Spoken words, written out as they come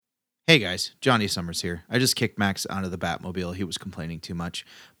Hey guys, Johnny Summers here. I just kicked Max out of the Batmobile. He was complaining too much.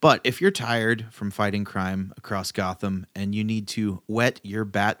 But if you're tired from fighting crime across Gotham and you need to wet your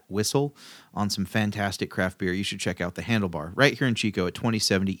bat whistle on some fantastic craft beer, you should check out the Handlebar right here in Chico at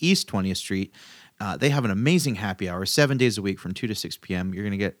 2070 East 20th Street. They have an amazing happy hour 7 days a week from 2 to 6 p.m. You're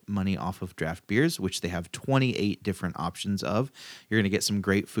going to get money off of draft beers, which they have 28 different options of. You're going to get some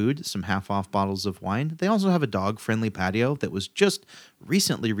great food, some half-off bottles of wine. They also have a dog-friendly patio that was just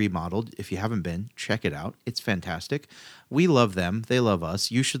recently remodeled. If you haven't been, check it out. It's fantastic. We love them. They love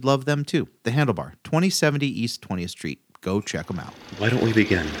us. You should love them too. The Handlebar, 2070 East 20th Street. Go check them out. Why don't we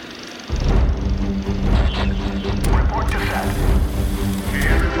begin? Report to set.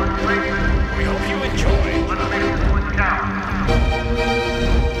 Everyone ready? We hope you enjoy. Let's make this one count.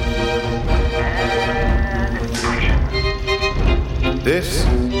 And action. This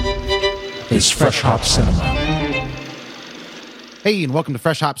is Fresh Hop Cinema. Hey, and welcome to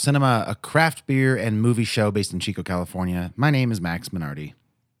Fresh Hop Cinema, a craft beer and movie show based in Chico, California. My name is Max Minardi.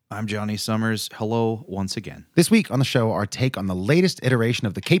 I'm Johnny Summers. Hello once again. This week on the show, our take on the latest iteration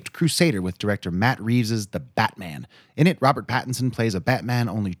of The Caped Crusader with director Matt Reeves' The Batman. In it, Robert Pattinson plays a Batman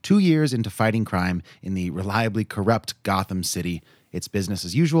only 2 years into fighting crime in the reliably corrupt Gotham City. It's business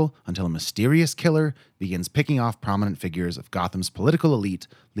as usual until a mysterious killer begins picking off prominent figures of Gotham's political elite,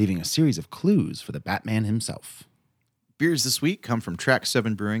 leaving a series of clues for the Batman himself. Beers this week come from Track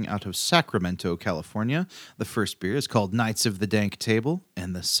 7 Brewing out of Sacramento, California. The first beer is called Knights of the Dank Table,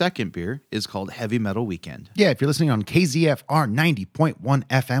 and the second beer is called Heavy Metal Weekend. Yeah, if you're listening on KZFR 90.1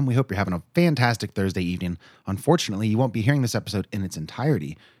 FM, we hope you're having a fantastic Thursday evening. Unfortunately, you won't be hearing this episode in its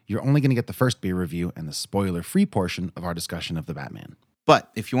entirety. You're only going to get the first beer review and the spoiler-free portion of our discussion of the Batman.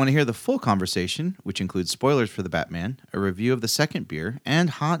 But if you want to hear the full conversation, which includes spoilers for the Batman, a review of the second beer, and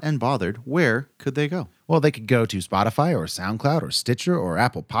Hot and Bothered, where could they go? Well, they could go to Spotify or SoundCloud or Stitcher or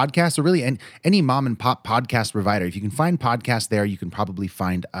Apple Podcasts or really any mom and pop podcast provider. If you can find podcasts there, you can probably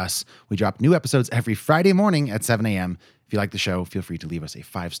find us. We drop new episodes every Friday morning at 7 a.m. If you like the show, feel free to leave us a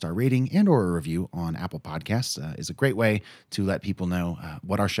 5-star rating and or a review on Apple Podcasts. Is a great way to let people know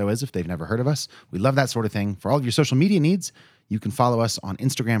what our show is if they've never heard of us. We love that sort of thing. For all of your social media needs, you can follow us on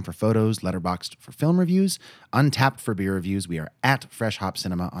Instagram for photos, Letterboxd for film reviews, Untapped for beer reviews. We are at Fresh Hop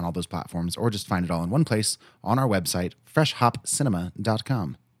Cinema on all those platforms, or just find it all in one place on our website,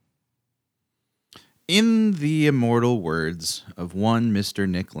 freshhopcinema.com. In the immortal words of one Mr.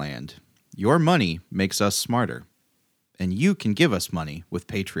 Nick Land, your money makes us smarter, and you can give us money with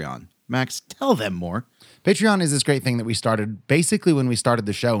Patreon. Max, tell them more. Patreon is this great thing that we started basically when we started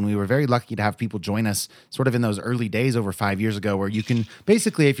the show, and we were very lucky to have people join us sort of in those early days over 5 years ago, where you can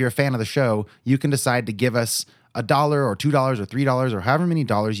basically, if you're a fan of the show, you can decide to give us $1 or $2 or $3 or however many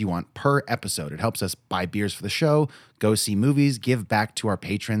dollars you want per episode. It helps us buy beers for the show, go see movies, give back to our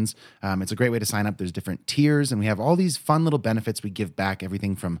patrons. It's a great way to sign up. There's different tiers, and we have all these fun little benefits we give back,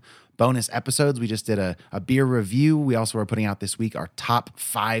 everything from bonus episodes. We just did a beer review. We also are putting out this week our top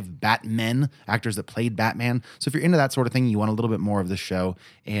 5 Batmen, actors that played Batman. So if you're into that sort of thing, you want a little bit more of the show,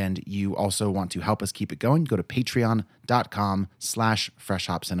 and you also want to help us keep it going, go to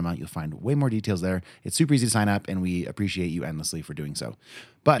patreon.com/freshhopcinema. You'll find way more details there. It's super easy to sign up, and we appreciate you endlessly for doing so.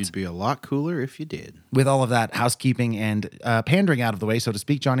 But You'd be a lot cooler if you did. with all of that housekeeping and pandering out of the way, so to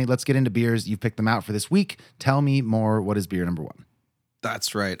speak, Johnny, let's get into beers. You've picked them out for this week. Tell me more. What is beer number 1?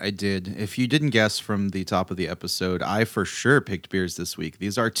 That's right, I did. If you didn't guess from the top of the episode, I for sure picked beers this week.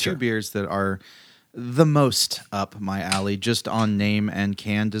 These are two beers that are the most up my alley, just on name and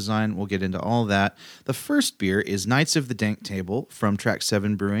can design. We'll get into all that. The first beer is Knights of the Dank Table from Track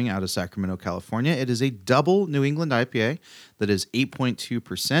 7 Brewing out of Sacramento, California. It is a double New England IPA that is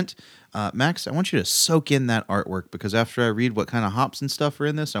 8.2%. Max, I want you to soak in that artwork, because after I read what kind of hops and stuff are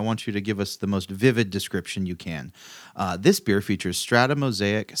in this, I want you to give us the most vivid description you can. This beer features Strata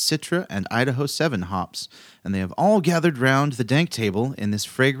Mosaic, Citra, and Idaho 7 hops, and they have all gathered round the dank table in this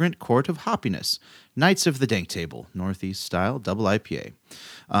fragrant court of hoppiness. Knights of the Dank Table, Northeast style double IPA.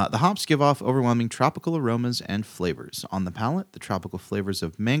 The hops give off overwhelming tropical aromas and flavors. On the palate, the tropical flavors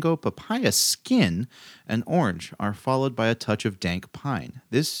of mango, papaya skin, and orange are followed by a touch of dank pine.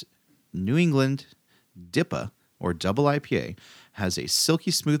 This New England DIPA, or double IPA, has a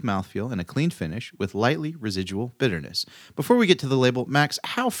silky smooth mouthfeel and a clean finish with lightly residual bitterness. Before we get to the label, Max,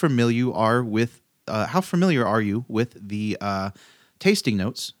 how familiar are you with the tasting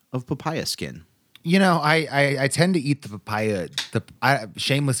notes of papaya skin? You know, I tend to eat the papaya,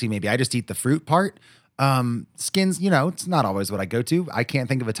 shamelessly maybe. I just eat the fruit part. Skins, it's not always what I go to. I can't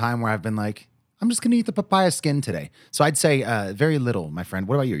think of a time where I've been like, I'm just going to eat the papaya skin today. So I'd say very little, my friend.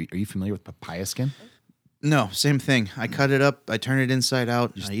 What about you? Are you familiar with papaya skin? No, same thing. I cut it up. I turn it inside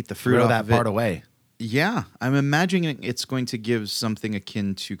out. I eat the fruit Throw off that of part it. away. Yeah, I'm imagining it's going to give something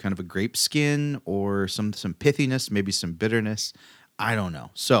akin to kind of a grape skin or some pithiness, maybe some bitterness. I don't know.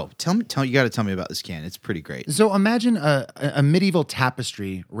 So you got to tell me about this can. It's pretty great. So imagine a medieval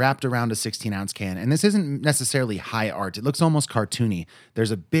tapestry wrapped around a 16-ounce can, and this isn't necessarily high art. It looks almost cartoony. There's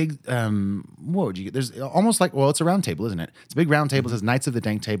a big, what would you get? There's almost like, well, it's a round table, isn't it? It's a big round table. It says Knights of the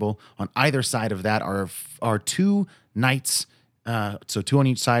Dank Table. On either side of that are two knights, so two on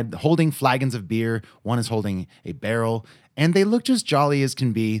each side, holding flagons of beer. One is holding a barrel, and they look just jolly as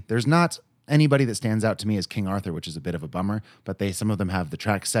can be. There's not anybody that stands out to me as King Arthur, which is a bit of a bummer, but some of them have the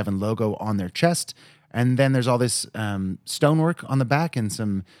Track 7 logo on their chest. And then there's all this stonework on the back and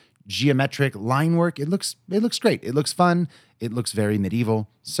some geometric line work. It looks great. It looks fun. It looks very medieval.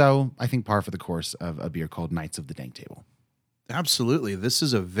 So I think par for the course of a beer called Knights of the Dank Table. Absolutely. This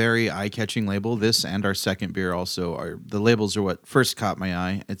is a very eye-catching label. This and our second beer also the labels are what first caught my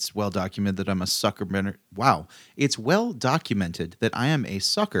eye. It's well documented that I'm a sucker. Wow. It's well documented that I am a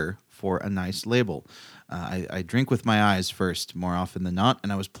sucker for a nice label. I drink with my eyes first more often than not,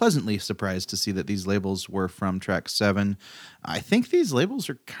 and I was pleasantly surprised to see that these labels were from Track 7. I think these labels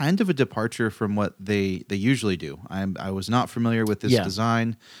are kind of a departure from what they usually do. I was not familiar with this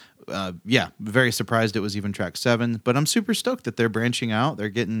design. Very surprised it was even Track 7, but I'm super stoked that they're branching out. They're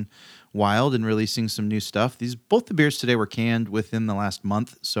getting wild and releasing some new stuff. Both the beers today were canned within the last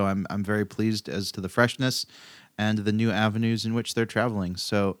month, so I'm very pleased as to the freshness and the new avenues in which they're traveling.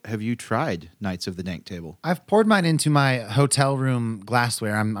 So have you tried Knights of the Dank Table? I've poured mine into my hotel room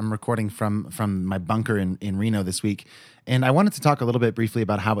glassware. I'm recording from my bunker in Reno this week. And I wanted to talk a little bit briefly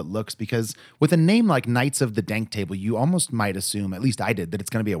about how it looks, because with a name like Knights of the Dank Table, you almost might assume, at least I did, that it's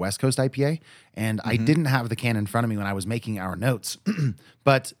going to be a West Coast IPA. And I didn't have the can in front of me when I was making our notes.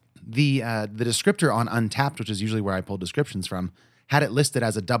 But the descriptor on Untapped, which is usually where I pull descriptions from, had it listed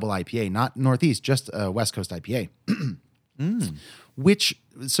as a double IPA, not Northeast, just a West Coast IPA. Which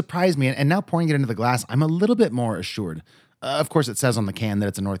surprised me. And now pouring it into the glass, I'm a little bit more assured. Of course, it says on the can that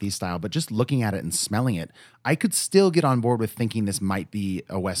it's a Northeast style, but just looking at it and smelling it, I could still get on board with thinking this might be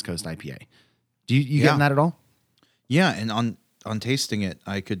a West Coast IPA. Do you getting that at all? Yeah, and on tasting it,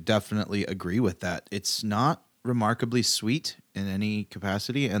 I could definitely agree with that. It's not remarkably sweet in any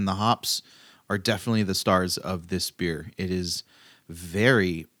capacity, and the hops are definitely the stars of this beer. It is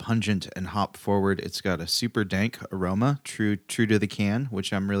very pungent and hop forward. It's got a super dank aroma, true to the can,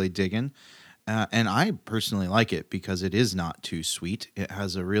 which I'm really digging. And I personally like it because it is not too sweet. It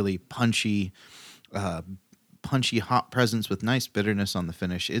has a really punchy hop presence with nice bitterness on the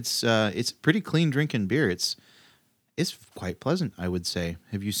finish. It's pretty clean drinking beer. It's quite pleasant, I would say.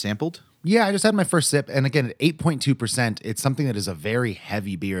 Have you sampled? Yeah, I just had my first sip, and again, at 8.2%, it's something that is a very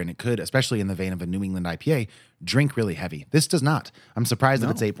heavy beer, and it could, especially in the vein of a New England IPA, drink really heavy. This does not. I'm surprised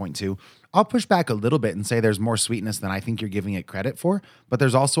that it's 8.2. I'll push back a little bit and say there's more sweetness than I think you're giving it credit for, but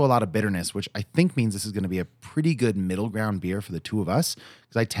there's also a lot of bitterness, which I think means this is going to be a pretty good middle ground beer for the two of us,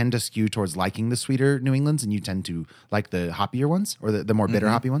 because I tend to skew towards liking the sweeter New Englands, and you tend to like the hoppier ones, or the more bitter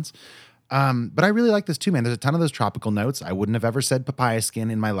hoppy ones. But I really like this too, man. There's a ton of those tropical notes. I wouldn't have ever said papaya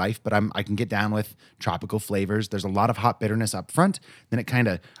skin in my life, but I can get down with tropical flavors. There's a lot of hot bitterness up front. Then it kind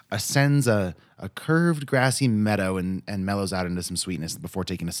of ascends a curved grassy meadow and mellows out into some sweetness before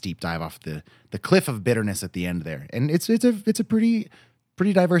taking a steep dive off the cliff of bitterness at the end there. And it's a pretty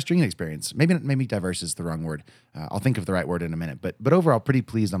diverse drinking experience. Maybe diverse is the wrong word. I'll think of the right word in a minute. But overall, pretty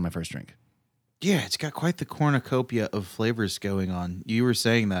pleased on my first drink. Yeah, it's got quite the cornucopia of flavors going on. You were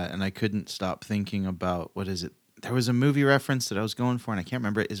saying that, and I couldn't stop thinking about, what is it? There was a movie reference that I was going for, and I can't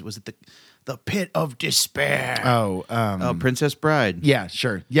remember it. Was it the Pit of Despair? Oh, Princess Bride. Yeah,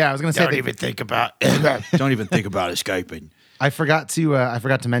 sure. Yeah, I was going to say Don't even think about escaping. I forgot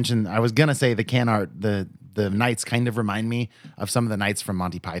to mention. I was going to say the can art. The knights kind of remind me of some of the knights from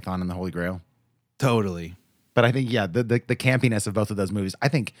Monty Python and the Holy Grail. Totally. But I think the campiness of both of those movies. I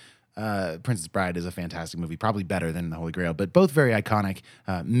think Princess Bride is a fantastic movie, probably better than The Holy Grail, but both very iconic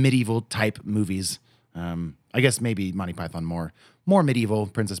medieval type movies. I guess maybe Monty Python more medieval,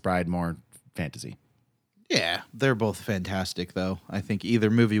 Princess Bride more fantasy. Yeah, they're both fantastic, though. I think either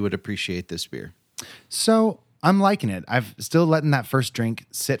movie would appreciate this beer. So I'm liking it. I've still letting that first drink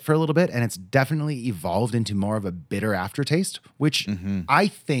sit for a little bit, and it's definitely evolved into more of a bitter aftertaste, which I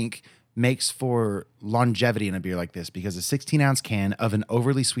think makes for longevity in a beer like this, because a 16-ounce can of an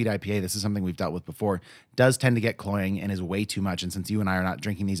overly sweet IPA, this is something we've dealt with before, does tend to get cloying and is way too much. And since you and I are not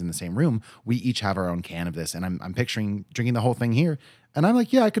drinking these in the same room, we each have our own can of this. And I'm picturing drinking the whole thing here. And I'm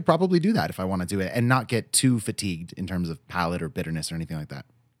like, yeah, I could probably do that if I want to do it and not get too fatigued in terms of palate or bitterness or anything like that.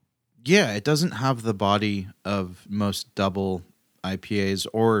 Yeah, it doesn't have the body of most double IPAs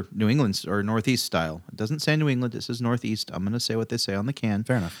or New England or Northeast style. It doesn't say New England, it says Northeast. I'm going to say what they say on the can.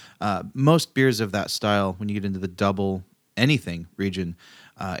 Fair enough. Most beers of that style, when you get into the double anything region,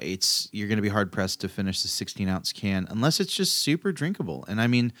 you're going to be hard pressed to finish the 16-ounce can unless it's just super drinkable. And I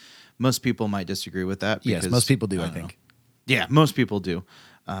mean, most people might disagree with that. Yes, most people do, I think. Yeah, most people do.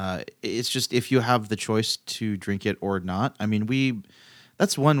 It's just if you have the choice to drink it or not. I mean,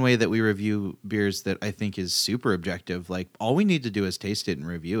 that's one way that we review beers that I think is super objective. Like, all we need to do is taste it and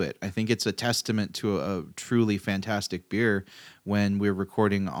review it. I think it's a testament to a truly fantastic beer when we're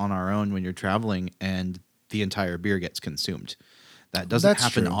recording on our own when you're traveling and the entire beer gets consumed. That doesn't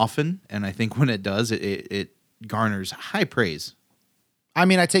happen often, and I think when it does, it garners high praise. I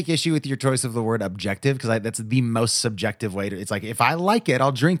mean, I take issue with your choice of the word objective because that's the most subjective way to. It's like if I like it,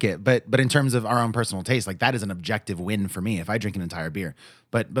 I'll drink it. But in terms of our own personal taste, like that is an objective win for me if I drink an entire beer.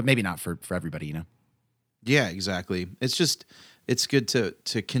 But maybe not for everybody, you know. Yeah, exactly. It's good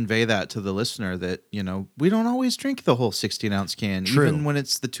to convey that to the listener that, you know, we don't always drink the whole 16-ounce can, even when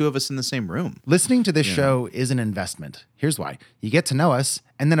it's the two of us in the same room. Listening to this show is an investment. Here's why: you get to know us,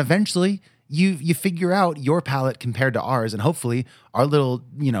 and then eventually you figure out your palate compared to ours, and hopefully our little,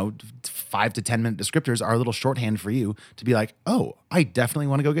 5 to 10 minute descriptors are a little shorthand for you to be like, oh, I definitely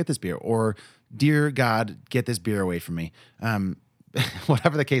want to go get this beer, or dear God, get this beer away from me.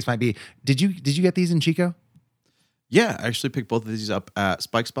 Whatever the case might be. Did you get these in Chico? Yeah, I actually picked both of these up at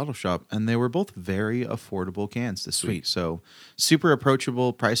Spike's Bottle Shop, and they were both very affordable cans this week. So super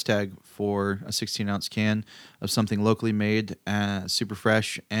approachable price tag for a 16-ounce can of something locally made, super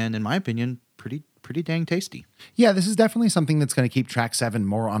fresh, and in my opinion, pretty dang tasty. Yeah, this is definitely something that's going to keep Track 7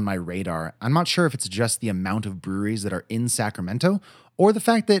 more on my radar. I'm not sure if it's just the amount of breweries that are in Sacramento or the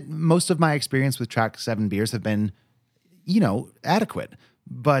fact that most of my experience with Track 7 beers have been, adequate.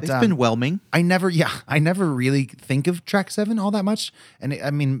 But it's been whelming. I never really think of Track 7 all that much. And I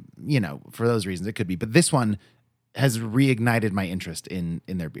mean, for those reasons it could be. But this one has reignited my interest in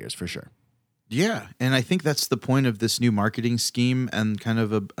their beers for sure. Yeah, and I think that's the point of this new marketing scheme and kind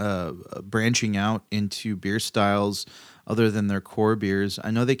of a branching out into beer styles other than their core beers.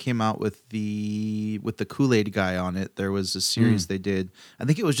 I know they came out with the Kool-Aid guy on it. There was a series they did. I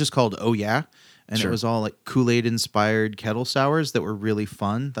think it was just called Oh Yeah. And it was all like Kool-Aid inspired kettle sours that were really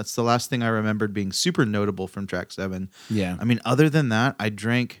fun. That's the last thing I remembered being super notable from Track 7. Yeah. I mean, other than that, I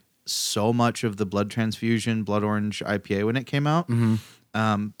drank so much of the Blood Transfusion Blood Orange IPA when it came out.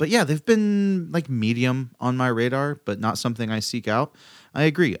 Mm-hmm. But yeah, they've been like medium on my radar, but not something I seek out. I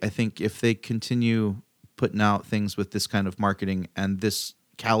agree. I think if they continue putting out things with this kind of marketing and this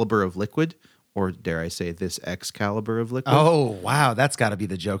caliber of liquid, or dare I say this X caliber of liquid. Oh, wow. That's got to be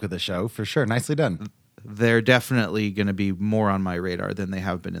the joke of the show for sure. Nicely done. They're definitely going to be more on my radar than they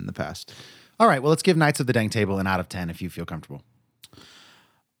have been in the past. All right. Well, let's give Knights of the Dang Table an out of 10 if you feel comfortable.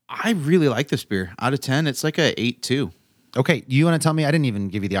 I really like this beer. Out of 10, it's like a 8.2. Okay. You want to tell me? I didn't even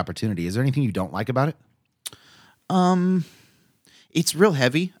give you the opportunity. Is there anything you don't like about it? It's real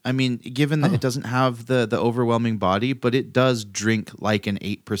heavy. I mean, given that it doesn't have the overwhelming body, but it does drink like an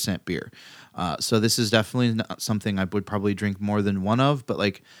 8% beer. So this is definitely not something I would probably drink more than one of, but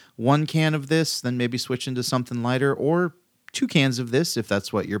like one can of this, then maybe switch into something lighter, or 2 cans of this if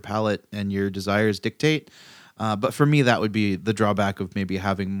that's what your palate and your desires dictate. But for me, that would be the drawback of maybe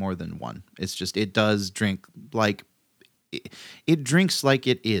having more than one. It's just, it does drink like, it drinks like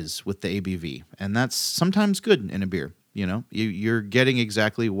it is with the ABV, and that's sometimes good in a beer. You're getting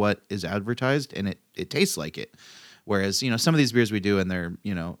exactly what is advertised, and it tastes like it. Whereas, some of these beers we do and they're,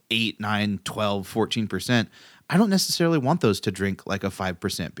 8, 9, 12, 14%. I don't necessarily want those to drink like a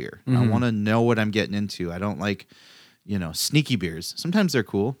 5% beer. Mm-hmm. I want to know what I'm getting into. I don't like, sneaky beers. Sometimes they're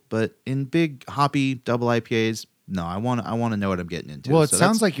cool, but in big hoppy double IPAs, no, I want to know what I'm getting into. Well, it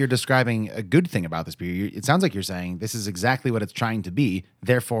sounds like you're describing a good thing about this beer. It sounds like you're saying this is exactly what it's trying to be.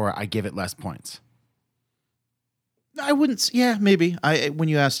 Therefore, I give it less points. I wouldn't. Yeah, maybe. When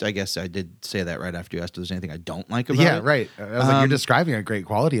you asked, I guess I did say that right after you asked if there's anything I don't like about it. Yeah, right. I was like, you're describing a great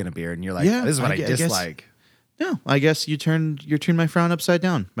quality in a beer, and you're like, this is what I dislike. No, I guess you turned my frown upside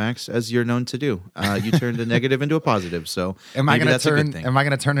down, Max, as you're known to do. You turned a negative into a positive. So am I going to turn an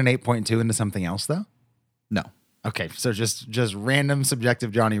 8.2 into something else though? No. Okay, so just random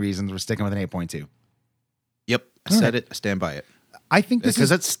subjective Johnny reasons. We're sticking with an 8.2. Yep, I said it. I stand by it. I think because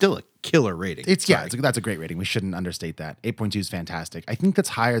that's still a killer rating. That's a great rating. We shouldn't understate that. 8.2 is fantastic. I think that's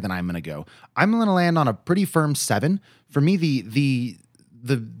higher than I'm going to go. I'm going to land on a pretty firm 7. For me, the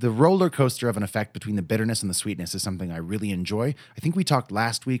roller coaster of an effect between the bitterness and the sweetness is something I really enjoy. I think we talked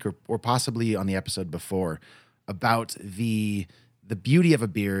last week or possibly on the episode before about the the beauty of a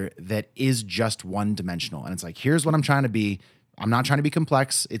beer that is just one dimensional. And it's like, here's what I'm trying to be. I'm not trying to be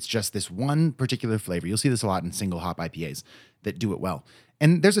complex. It's just this one particular flavor. You'll see this a lot in single hop IPAs that do it well.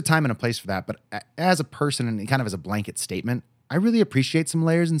 And there's a time and a place for that. But as a person and kind of as a blanket statement, I really appreciate some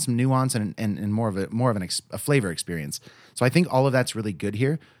layers and some nuance and more of a flavor experience. So I think all of that's really good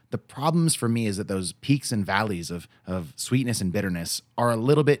here. The problems for me is that those peaks and valleys of sweetness and bitterness are a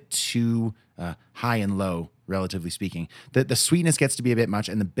little bit too high and low, relatively speaking. The sweetness gets to be a bit much,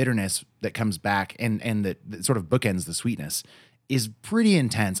 and the bitterness that comes back and that sort of bookends the sweetness is pretty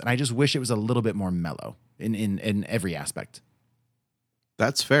intense. And I just wish it was a little bit more mellow in every aspect.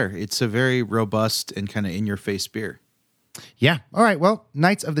 That's fair. It's a very robust and kind of in-your-face beer. Yeah. All right. Well,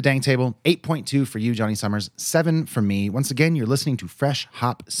 Knights of the Dank Table, 8.2 for you, Johnny Summers, 7 for me. Once again, you're listening to Fresh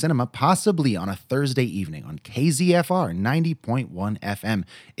Hop Cinema, possibly on a Thursday evening on KZFR 90.1 FM.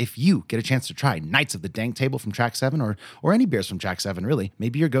 If you get a chance to try Knights of the Dank Table from Track 7 or any beers from Track 7, really,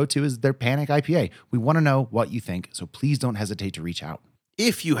 maybe your go-to is their Panic IPA. We want to know what you think, so please don't hesitate to reach out.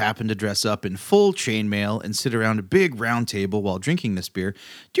 If you happen to dress up in full chainmail and sit around a big round table while drinking this beer,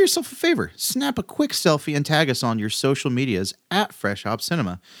 do yourself a favor. Snap a quick selfie and tag us on your social medias at Fresh Hop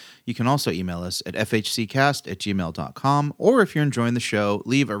Cinema. You can also email us at fhccast@gmail.com, or if you're enjoying the show,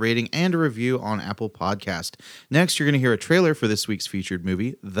 leave a rating and a review on Apple Podcast. Next, you're going to hear a trailer for this week's featured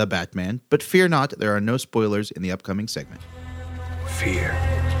movie, The Batman, but fear not, there are no spoilers in the upcoming segment. Fear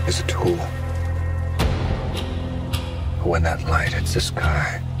is a tool. But when that light hits the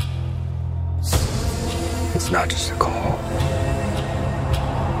sky, it's not just a call.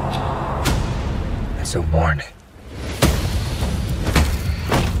 It's a warning.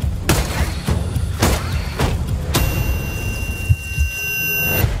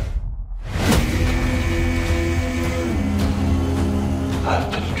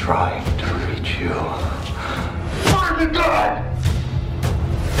 I've been trying to reach you. Fire the gun!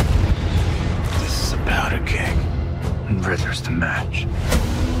 This is about a king, and Riddler's the match.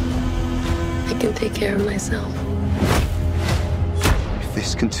 I can take care of myself. If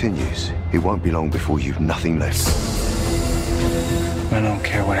this continues, it won't be long before you've nothing left. I don't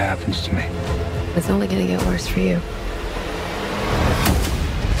care what happens to me. It's only gonna get worse for you.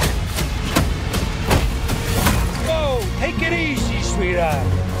 Whoa, take it easy, sweetheart.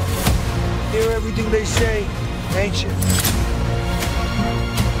 Hear everything they say, ain't you?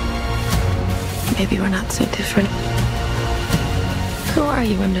 Maybe we're not so different. Who are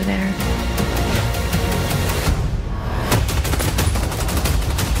you under there?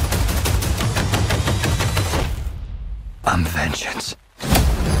 I'm vengeance.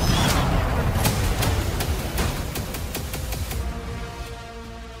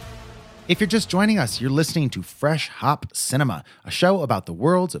 If you're just joining us, you're listening to Fresh Hop Cinema, a show about the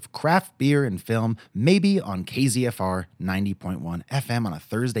worlds of craft beer and film, maybe on KZFR 90.1 FM on a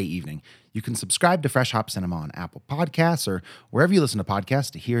Thursday evening. You can subscribe to Fresh Hop Cinema on Apple Podcasts or wherever you listen to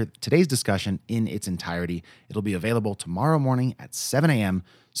podcasts to hear today's discussion in its entirety. It'll be available tomorrow morning at 7 a.m.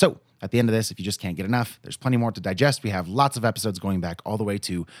 So at the end of this, if you just can't get enough, there's plenty more to digest. We have lots of episodes going back all the way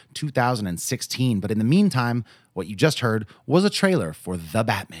to 2016. But in the meantime, what you just heard was a trailer for The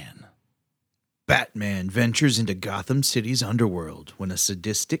Batman. Batman ventures into Gotham City's underworld when a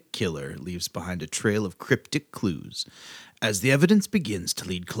sadistic killer leaves behind a trail of cryptic clues. As the evidence begins to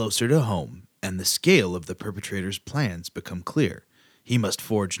lead closer to home and the scale of the perpetrator's plans become clear, he must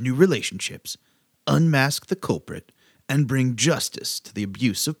forge new relationships, unmask the culprit, and bring justice to the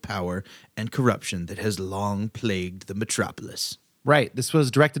abuse of power and corruption that has long plagued the metropolis. Right. This was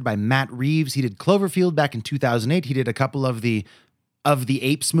directed by Matt Reeves. He did Cloverfield back in 2008. He did a couple of the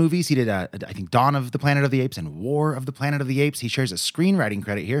Apes movies. He did, I think, Dawn of the Planet of the Apes and War of the Planet of the Apes. He shares a screenwriting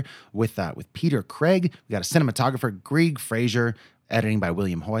credit here with Peter Craig. We got a cinematographer, Greg Fraser, editing by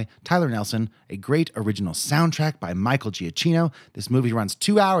William Hoy, Tyler Nelson, a great original soundtrack by Michael Giacchino. This movie runs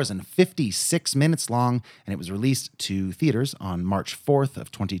 2 hours and 56 minutes long, and it was released to theaters on March 4th of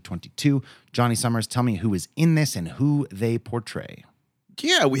 2022. Johnny Summers, tell me who is in this and who they portray.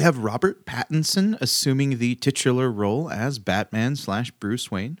 Yeah, we have Robert Pattinson assuming the titular role as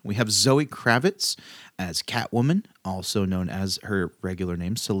Batman/Bruce Wayne. We have Zoe Kravitz as Catwoman, also known as her regular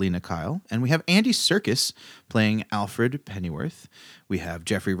name, Selena Kyle. And we have Andy Serkis playing Alfred Pennyworth. We have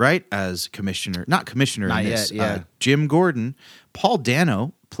Jeffrey Wright as not Jim Gordon. Paul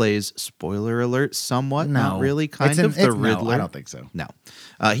Dano plays, spoiler alert, somewhat, not really, the Riddler. No, I don't think so. No.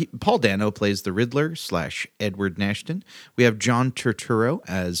 Paul Dano plays the Riddler / Edward Nashton. We have John Turturro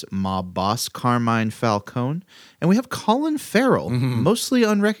as mob boss Carmine Falcone. And we have Colin Farrell, mostly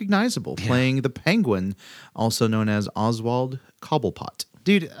unrecognizable, playing the Penguin, also known as Oswald Cobblepot.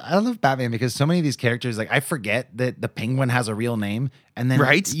 Dude, I love Batman because so many of these characters, like I forget that the Penguin has a real name, and then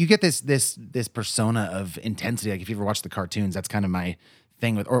Right? you get this persona of intensity. Like if you ever watch the cartoons, that's kind of my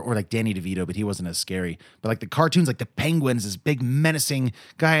thing with, or like Danny DeVito, but he wasn't as scary. But like the cartoons, like the Penguin's this big menacing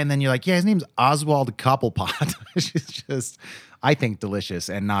guy, and then you're like, yeah, his name's Oswald Cobblepot, which is just, I think, delicious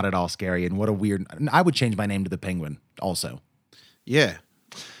and not at all scary. And what a weird. I would change my name to the Penguin also. Yeah.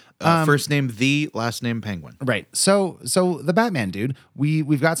 First name The, last name Penguin. Right. So the Batman, dude,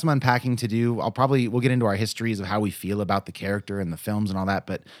 we've got some unpacking to do. We'll get into our histories of how we feel about the character and the films and all that.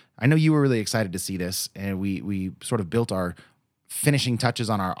 But I know you were really excited to see this, and we sort of built our finishing touches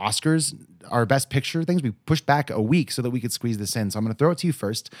on our Oscars, our Best Picture things. We pushed back a week so that we could squeeze this in. So I'm going to throw it to you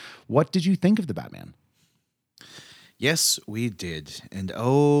first. What did you think of the Batman? Yes, we did. And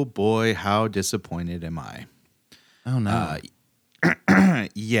oh boy, how disappointed am I. Oh no.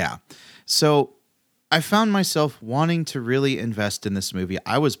 Yeah. So I found myself wanting to really invest in this movie.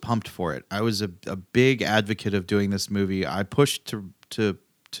 I was pumped for it. I was a big advocate of doing this movie. I pushed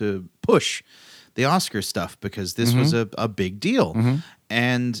to push the Oscar stuff because this was a big deal.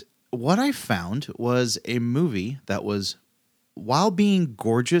 And what I found was a movie that was, while being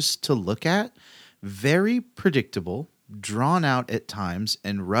gorgeous to look at, very predictable, drawn out at times,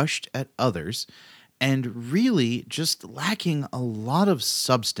 and rushed at others, and really just lacking a lot of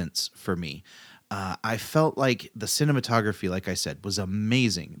substance for me. I felt like the cinematography, like I said, was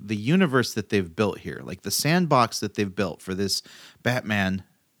amazing. The universe that they've built here, like the sandbox that they've built for this Batman,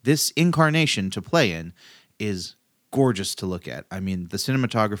 this incarnation to play in, is gorgeous to look at. I mean, the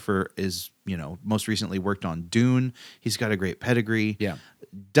cinematographer is, most recently worked on Dune. He's got a great pedigree. Yeah.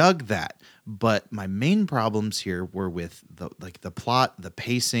 Dug that. But my main problems here were with the plot, the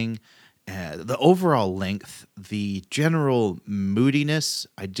pacing, the overall length, the general moodiness.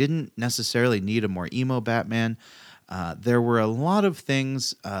 I didn't necessarily need a more emo Batman. There were a lot of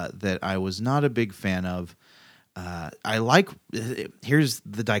things that I was not a big fan of. Here's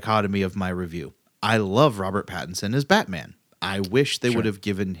the dichotomy of my review. I love Robert Pattinson as Batman. I wish they would have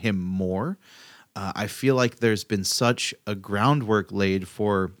given him more. I feel like there's been such a groundwork laid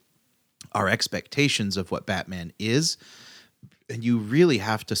for our expectations of what Batman is. And you really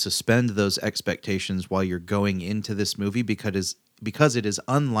have to suspend those expectations while you're going into this movie because it is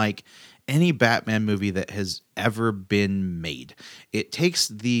unlike any Batman movie that has ever been made. It takes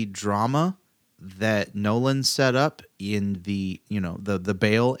the drama that Nolan set up in the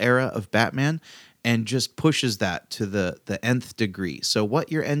Bale era of Batman and just pushes that to the nth degree. So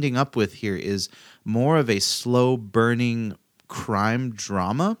what you're ending up with here is more of a slow burning crime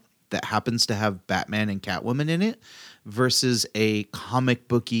drama that happens to have Batman and Catwoman in it versus a comic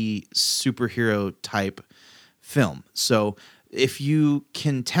booky superhero type film. So if you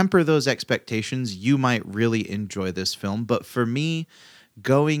can temper those expectations, you might really enjoy this film. But for me,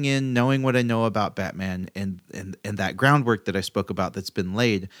 going in, knowing what I know about Batman and that groundwork that I spoke about that's been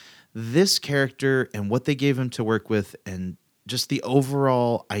laid, this character and what they gave him to work with and just the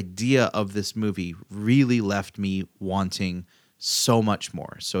overall idea of this movie really left me wanting so much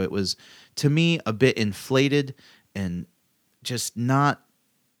more. So it was, to me, a bit inflated and just not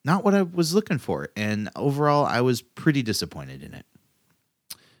what I was looking for. And overall, I was pretty disappointed in it.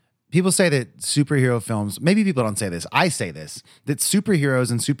 People say that superhero films, maybe people don't say this, I say this, that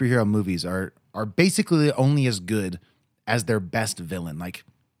superheroes and superhero movies are basically only as good as their best villain. Like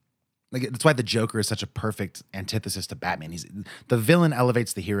that's why the Joker is such a perfect antithesis to Batman. The villain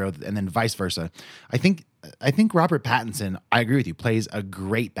elevates the hero, and then vice versa. I think Robert Pattinson, I agree with you, plays a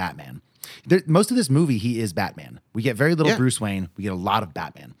great Batman. Most of this movie, he is Batman. We get very little Bruce Wayne. We get a lot of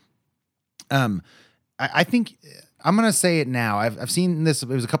Batman. I think I'm gonna say it now. I've seen this. It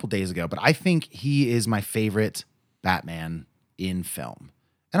was a couple days ago, but I think he is my favorite Batman in film,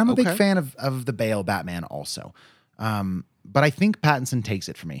 and I'm a big fan of the Bale Batman also. But I think Pattinson takes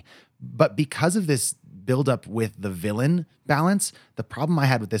it for me. But because of this buildup with the villain balance, the problem I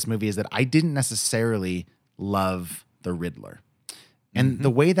had with this movie is that I didn't necessarily love the Riddler. And the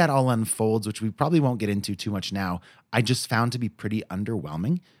way that all unfolds, which we probably won't get into too much now, I just found to be pretty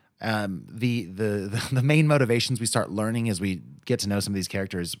underwhelming. The main motivations we start learning as we get to know some of these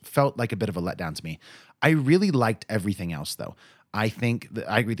characters felt like a bit of a letdown to me. I really liked everything else, though. I think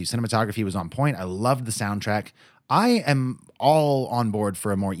I agree with you. Cinematography was on point. I loved the soundtrack. I am all on board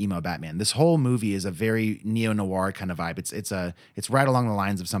for a more emo Batman. This whole movie is a very neo-noir kind of vibe. It's right along the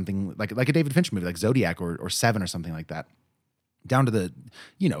lines of something like a David Fincher movie, like Zodiac or Seven or something like that. Down to the,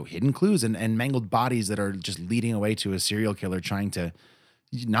 hidden clues and mangled bodies that are just leading away to a serial killer trying to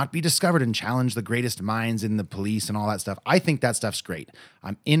not be discovered and challenge the greatest minds in the police and all that stuff. I think that stuff's great.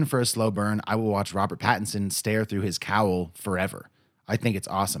 I'm in for a slow burn. I will watch Robert Pattinson stare through his cowl forever. I think it's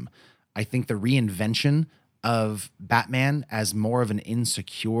awesome. I think the reinvention of Batman as more of an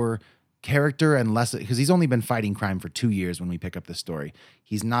insecure character and less, because he's only been fighting crime for 2 years when we pick up the story.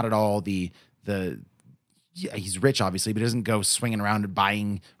 He's not at all yeah, he's rich, obviously, but he doesn't go swinging around and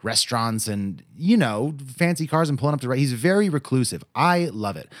buying restaurants and, fancy cars and pulling up to right. He's very reclusive. I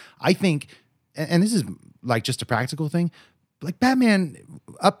love it. I think, and this is like just a practical thing, like Batman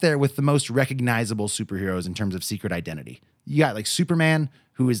up there with the most recognizable superheroes in terms of secret identity. You got like Superman,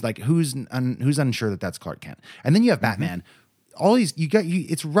 who is like, who's unsure that that's Clark Kent. And then you have Batman. All these,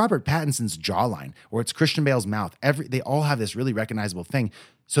 it's Robert Pattinson's jawline or it's Christian Bale's mouth. They all have this really recognizable thing.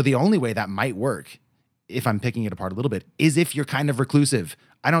 So the only way that might work, if I'm picking it apart a little bit, is if you're kind of reclusive.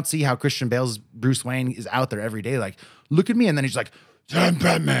 I don't see how Christian Bale's Bruce Wayne is out there every day like, look at me, and then he's like, I'm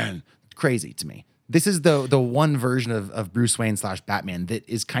Batman. Crazy to me. This is the one version of Bruce Wayne / Batman that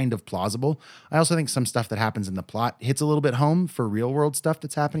is kind of plausible. I also think some stuff that happens in the plot hits a little bit home for real world stuff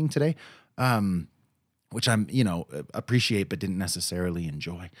that's happening today, which I'm, appreciate but didn't necessarily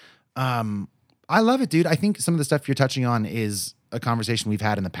enjoy. I love it, dude. I think some of the stuff you're touching on is a conversation we've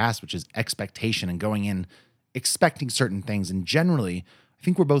had in the past, which is expectation and going in expecting certain things. And generally, I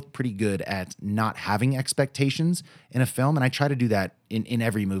think we're both pretty good at not having expectations in a film. And I try to do that in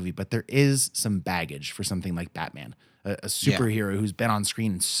every movie, but there is some baggage for something like Batman, a superhero who's been on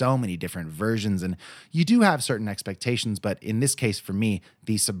screen in so many different versions. And you do have certain expectations, but in this case, for me,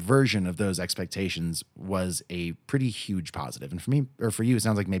 the subversion of those expectations was a pretty huge positive. And for me, or for you, it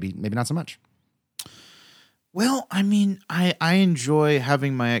sounds like maybe not so much. Well, I mean, I enjoy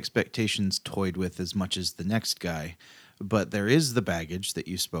having my expectations toyed with as much as the next guy, but there is the baggage that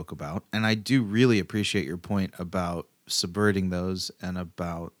you spoke about, and I do really appreciate your point about subverting those and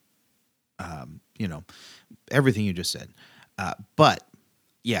about, everything you just said. But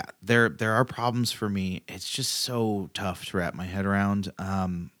yeah, there are problems for me. It's just so tough to wrap my head around.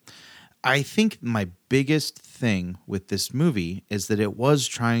 I think my biggest thing with this movie is that it was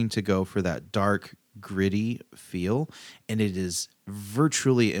trying to go for that dark, gritty feel, and it is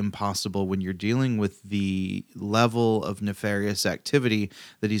virtually impossible when you're dealing with the level of nefarious activity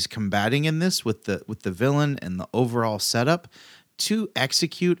that he's combating in this with the villain and the overall setup to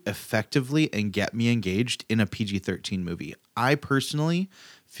execute effectively and get me engaged in a PG-13 movie. I personally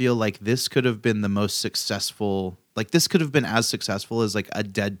feel like this could have been the most successful, like this could have been as successful as like a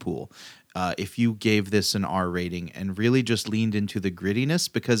Deadpool if you gave this an R rating and really just leaned into the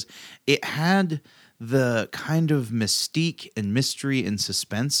grittiness, because it had the kind of mystique and mystery and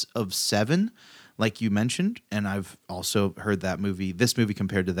suspense of Seven, like you mentioned. And I've also heard this movie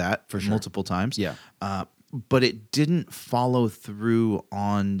compared to that for multiple times. Yeah. But it didn't follow through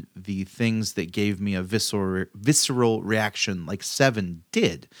on the things that gave me a visceral reaction like Seven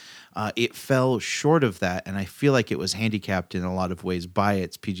did. It fell short of that, and I feel like it was handicapped in a lot of ways by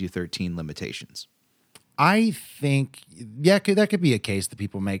its PG-13 limitations. I think, that could be a case that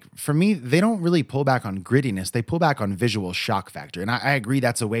people make. For me, they don't really pull back on grittiness. They pull back on visual shock factor. And I agree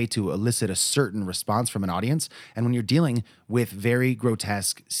that's a way to elicit a certain response from an audience. And when you're dealing with very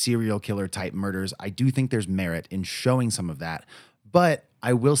grotesque serial killer type murders, I do think there's merit in showing some of that. But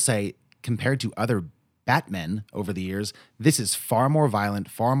I will say, compared to other Batmen over the years, this is far more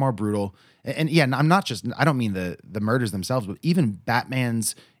violent, far more brutal. And yeah, I don't mean the murders themselves, but even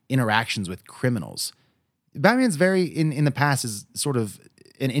Batman's interactions with criminals. Batman's very in the past is sort of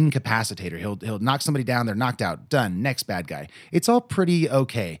an incapacitator. He'll knock somebody down, they're knocked out, done, next bad guy. It's all pretty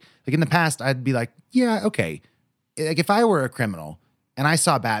okay. Like in the past, I'd be like, yeah, okay. Like if I were a criminal and I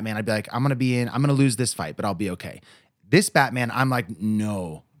saw Batman, I'd be like, I'm gonna lose this fight, but I'll be okay. This Batman, I'm like,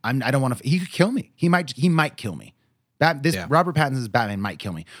 no, I don't want to. He could kill me. He might kill me. Robert Pattinson's Batman might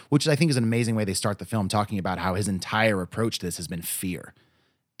kill me, which I think is an amazing way they start the film, talking about how his entire approach to this has been fear.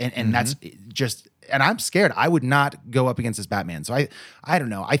 And that's just, and I'm scared. I would not go up against this Batman. So I don't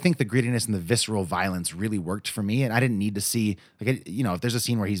know. I think the grittiness and the visceral violence really worked for me. And I didn't need to see, like, if there's a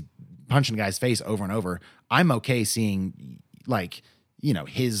scene where he's punching a guy's face over and over, I'm okay seeing like,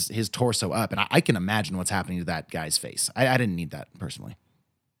 his torso up. And I can imagine what's happening to that guy's face. I didn't need that personally.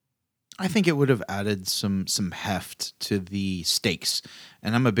 I think it would have added some heft to the stakes.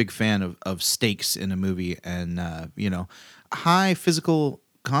 And I'm a big fan of stakes in a movie. And, high physical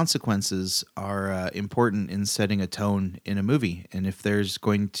consequences are important in setting a tone in a movie. And if there's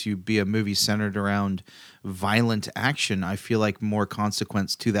going to be a movie centered around violent action, I feel like more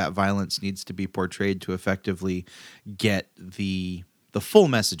consequence to that violence needs to be portrayed to effectively get the full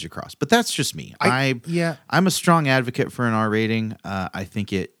message across. But that's just me. I'm a strong advocate for an R rating. I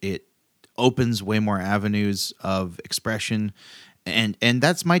think it opens way more avenues of expression And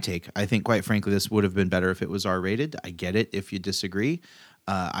that's my take. I think, quite frankly, this would have been better if it was R-rated. I get it if you disagree.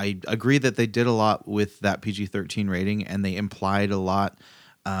 I agree that they did a lot with that PG-13 rating, and they implied a lot.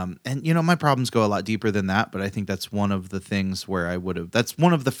 And, my problems go a lot deeper than that, but I think that's one of the things where that's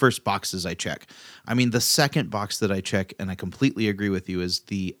one of the first boxes I check. I mean, the second box that I check, and I completely agree with you, is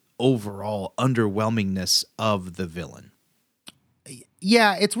the overall underwhelmingness of the villain.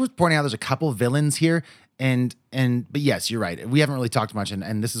 Yeah, it's worth pointing out there's a couple villains here. But yes, you're right. We haven't really talked much,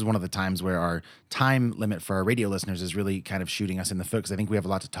 and this is one of the times where our time limit for our radio listeners is really kind of shooting us in the foot, because I think we have a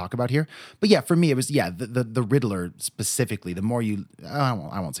lot to talk about here. But yeah, for me, it was the Riddler specifically. The more I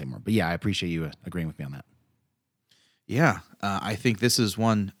won't say more, but yeah, I appreciate you agreeing with me on that. Yeah, I think this is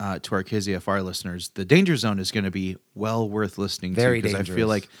one to our KZFR listeners. The Danger Zone is going to be well worth listening to, because I feel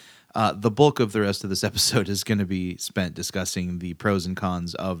like the bulk of the rest of this episode is going to be spent discussing the pros and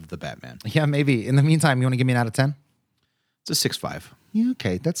cons of the Batman. Yeah, maybe. In the meantime, you want to give me an out of 10? It's a 6.5. Yeah,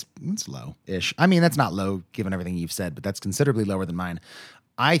 okay, that's low-ish. I mean, that's not low given everything you've said, but that's considerably lower than mine.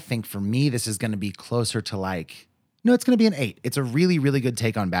 I think for me, this is going to be closer to it's going to be an 8. It's a really, really good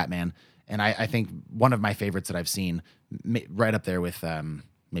take on Batman, and I think one of my favorites that I've seen, right up there with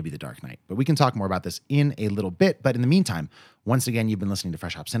maybe The Dark Knight. But we can talk more about this in a little bit. But in the meantime, once again, you've been listening to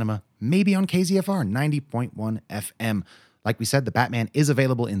Fresh Hop Cinema, maybe on KZFR 90.1 FM. Like we said, The Batman is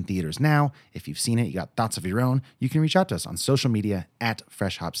available in theaters now. If you've seen it, you got thoughts of your own, you can reach out to us on social media at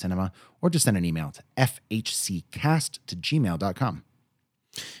Fresh Hop Cinema, or just send an email to fhccast@gmail.com.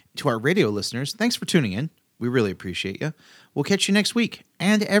 To our radio listeners, thanks for tuning in. We really appreciate you. We'll catch you next week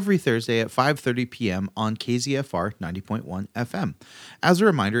and every Thursday at 5:30 p.m. on KZFR 90.1 FM. As a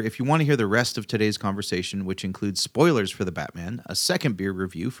reminder, if you want to hear the rest of today's conversation, which includes spoilers for The Batman, a second beer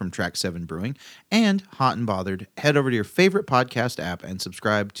review from Track 7 Brewing, and Hot and Bothered, head over to your favorite podcast app and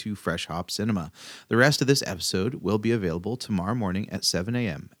subscribe to Fresh Hop Cinema. The rest of this episode will be available tomorrow morning at 7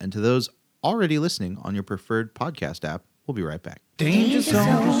 a.m. And to those already listening on your preferred podcast app, we'll be right back. Danger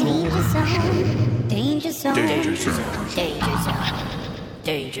zone. Danger zone. Danger zone. Danger zone. Danger zone.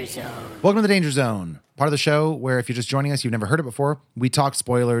 Danger zone. Welcome to the Danger Zone, part of the show where if you're just joining us, you've never heard it before, we talk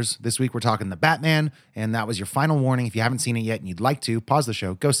spoilers. This week we're talking The Batman, and that was your final warning. If you haven't seen it yet and you'd like to, pause the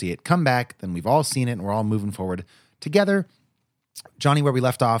show, go see it, come back, then we've all seen it and we're all moving forward together. Johnny, where we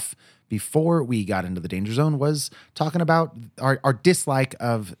left off before we got into the Danger Zone was talking about our dislike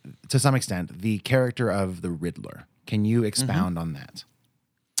of, to some extent, the character of the Riddler. Can you expound on that?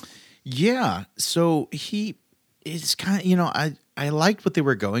 Yeah. So he is kind of, I liked what they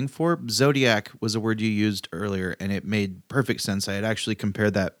were going for. Zodiac was a word you used earlier, and it made perfect sense. I had actually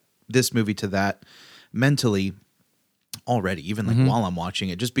compared this movie to that mentally already, even while I'm watching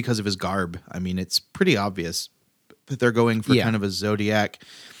it, just because of his garb. I mean, it's pretty obvious that they're going for kind of a Zodiac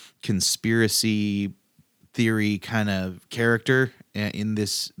conspiracy theory kind of character in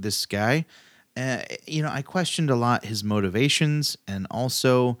this guy. I questioned a lot his motivations, and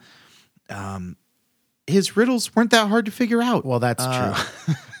also his riddles weren't that hard to figure out. Well, that's true.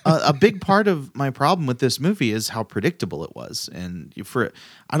 A big part of my problem with this movie is how predictable it was. And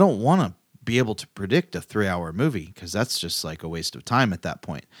I don't want to be able to predict a 3-hour movie, because that's just like a waste of time at that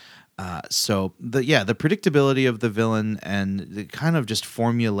point. So the predictability of the villain and the kind of just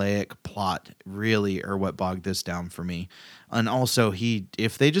formulaic plot really are what bogged this down for me. And also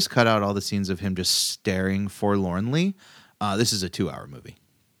if they just cut out all the scenes of him just staring forlornly, this is a 2-hour movie.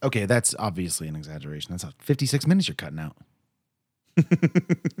 Okay, that's obviously an exaggeration. That's 56 minutes you're cutting out.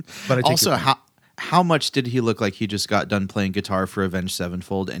 But also, how much did he look like he just got done playing guitar for Avenged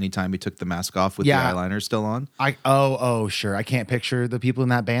Sevenfold anytime he took the mask off with the eyeliner still on? Sure. I can't picture the people in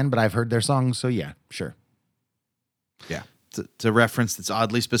that band, but I've heard their songs, so yeah, sure. Yeah. It's a reference that's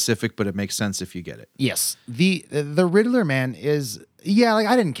oddly specific, but it makes sense if you get it. Yes. The Riddler, man, is... Yeah,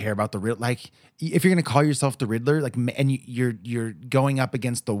 I didn't care about the Riddler. If you're going to call yourself the Riddler, and you're going up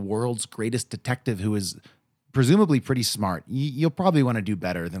against the world's greatest detective who is presumably pretty smart, you'll probably want to do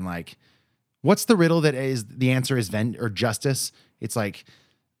better than what's the riddle that is the answer is justice? It's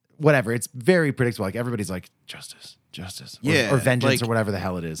whatever. It's very predictable. Everybody's justice, or vengeance, or whatever the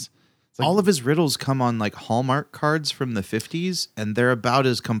hell it is. All of his riddles come on Hallmark cards from the 50s, and they're about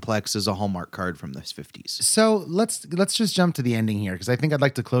as complex as a Hallmark card from the 50s. So let's just jump to the ending here, because I think I'd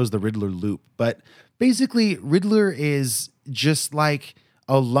like to close the Riddler loop. But basically, Riddler is just like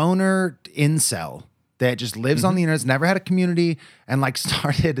a loner incel that just lives on the internet, has never had a community, and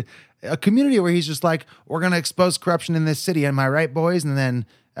started a community where he's just we're going to expose corruption in this city. Am I right, boys? And then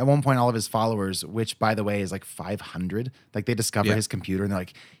at one point, all of his followers, which by the way is 500, they discover his computer and they're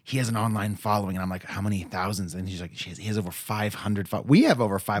he has an online following. And I'm how many thousands? And he's he has over 500. We have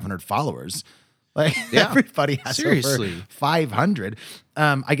over 500 followers. Like Yeah. everybody has Seriously. over 500.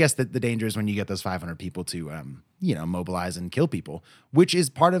 I guess that the danger is when you get those 500 people to, mobilize and kill people, which is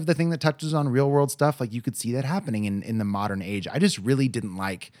part of the thing that touches on real world stuff. Like you could see that happening in the modern age. I just really didn't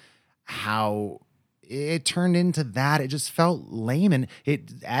like how it turned into that. It just felt lame, and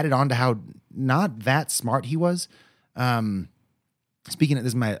it added on to how not that smart he was. Speaking of,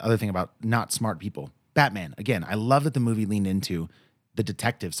 this is my other thing about not smart people. Batman, again, I love that the movie leaned into the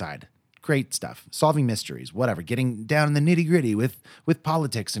detective side. Great stuff. Solving mysteries, whatever, getting down in the nitty gritty with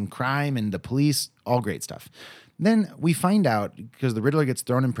politics and crime and the police, all great stuff. Then we find out, because the Riddler gets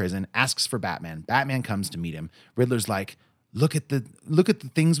thrown in prison, asks for Batman. Batman comes to meet him. Riddler's like, look at the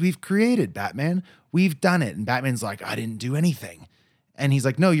things we've created, Batman. We've done it. And Batman's like, I didn't do anything. And he's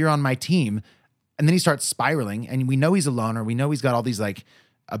like, no, you're on my team. And then he starts spiraling, and we know he's a loner. We know he's got all these like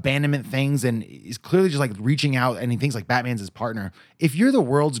abandonment things, and he's clearly just like reaching out, and he thinks like Batman's his partner. If you're the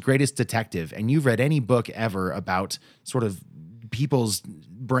world's greatest detective and you've read any book ever about sort of people's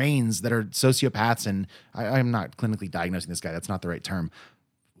brains that are sociopaths, and I'm not clinically diagnosing this guy, that's not the right term.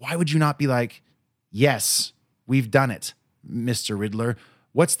 Why would you not be like, yes, we've done it, Mr. Riddler.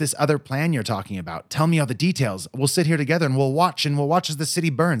 What's this other plan you're talking about? Tell me all the details. We'll sit here together and we'll watch as the city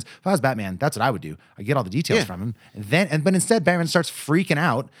burns. If I was Batman, that's what I would do. I get all the details from him. But instead Batman starts freaking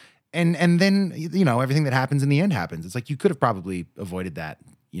out. And then, everything that happens in the end happens. It's like, you could have probably avoided that,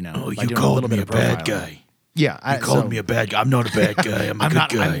 Oh, by you doing a called little me bit a of bad profiling. guy. Yeah. You called me a bad guy. I'm not a bad guy. I'm a good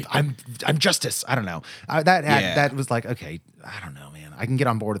guy. I'm justice. I don't know. That was like, okay, I don't know, man. I can get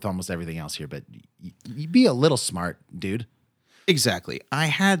on board with almost everything else here, but you be a little smart, dude. Exactly. I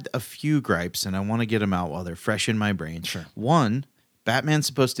had a few gripes, and I want to get them out while they're fresh in my brain. Sure. One, Batman's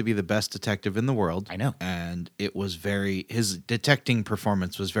supposed to be the best detective in the world. I know. And his detecting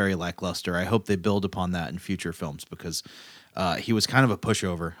performance was very lackluster. I hope they build upon that in future films, because he was kind of a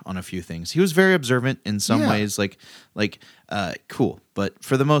pushover on a few things. He was very observant in some ways, cool. But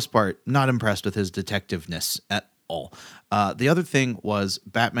for the most part, not impressed with his detectiveness at all. The other thing was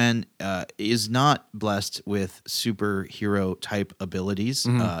Batman is not blessed with superhero type abilities.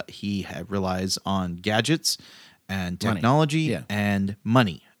 He relies on gadgets and technology and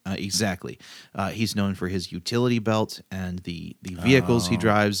money. Exactly. He's known for his utility belt and the vehicles he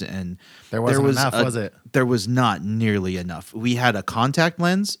drives, and There wasn't enough, was it? There was not nearly enough. We had a contact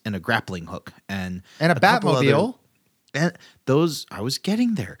lens and a grappling hook and And a couple Batmobile. and those, I was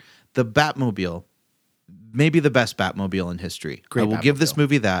getting there. The Batmobile, maybe the best Batmobile in history. Great I will give this Batmobile.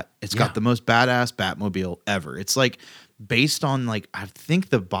 movie that. It's Yeah. got the most badass Batmobile ever. It's like based on I think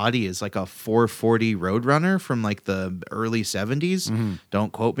the body is like a 440 Roadrunner from like the early 70s. Mm-hmm.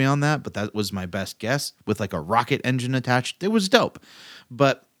 Don't quote me on that, but that was my best guess, with like a rocket engine attached. It was dope.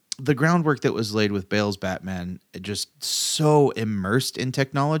 But the groundwork that was laid with Bale's Batman, it just so immersed in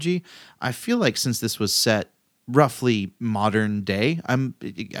technology. I feel like since this was set roughly modern day, I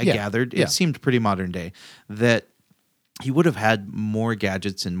gathered it seemed pretty modern day, that he would have had more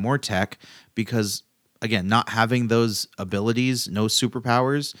gadgets and more tech, because again, not having those abilities, no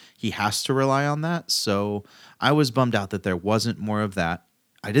superpowers, he has to rely on that. So I was bummed out that there wasn't more of that.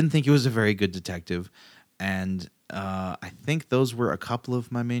 I didn't think he was a very good detective, and I think those were a couple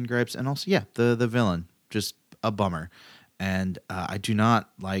of my main gripes. And also, the villain, just a bummer. And I do not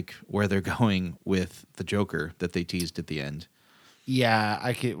like where they're going with the Joker that they teased at the end.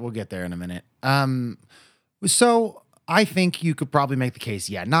 Yeah, we'll get there in a minute. So I think you could probably make the case,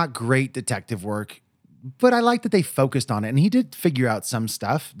 not great detective work, but I like that they focused on it. And he did figure out some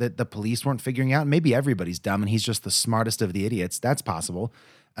stuff that the police weren't figuring out. Maybe everybody's dumb and he's just the smartest of the idiots. That's possible.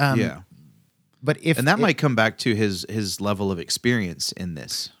 But that might come back to his level of experience in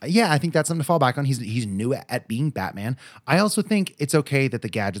this. Yeah, I think that's something to fall back on. He's new at being Batman. I also think it's okay that the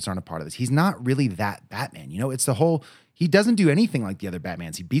gadgets aren't a part of this. He's not really that Batman. It's the whole, he doesn't do anything like the other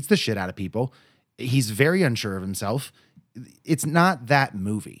Batmans. He beats the shit out of people. He's very unsure of himself. It's not that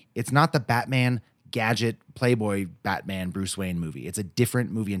movie. It's not the Batman gadget Playboy Batman Bruce Wayne movie. It's a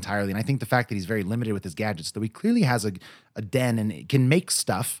different movie entirely. And I think the fact that he's very limited with his gadgets, though he clearly has a den and can make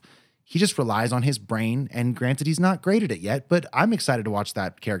stuff, he just relies on his brain, and granted, he's not great at it yet, but I'm excited to watch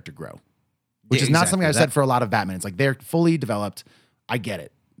that character grow, which is not something I've said for a lot of Batman. It's like, they're fully developed. I get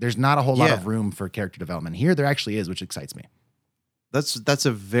it. There's not a whole lot of room for character development. Here, there actually is, which excites me. That's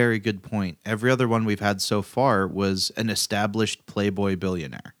a very good point. Every other one we've had so far was an established Playboy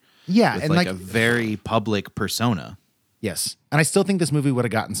billionaire. Yeah, with and like a very public persona. Yes. And I still think this movie would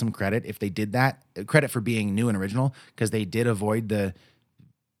have gotten some credit if they did that. Credit for being new and original, because they did avoid the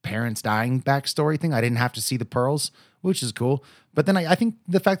parents dying backstory thing. I didn't have to see the pearls, which is cool. But then I think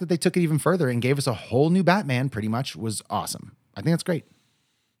the fact that they took it even further and gave us a whole new Batman pretty much was awesome. I think that's great.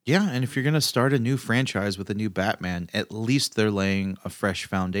 Yeah, and if you're going to start a new franchise with a new Batman, at least they're laying a fresh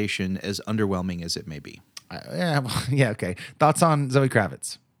foundation, as underwhelming as it may be. Okay. Thoughts on Zoe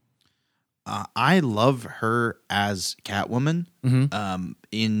Kravitz? I love her as Catwoman.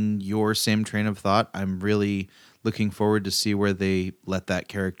 In your same train of thought, I'm really looking forward to see where they let that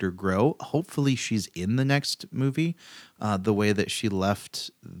character grow. Hopefully she's in the next movie. The way that she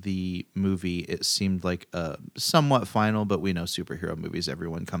left the movie, it seemed like somewhat final, but we know superhero movies,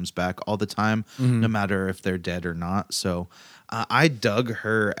 everyone comes back all the time, no matter if they're dead or not. So I dug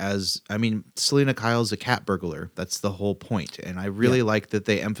her as, Selena Kyle's a cat burglar. That's the whole point. And I really like that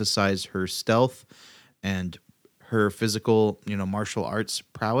they emphasize her stealth and her physical, martial arts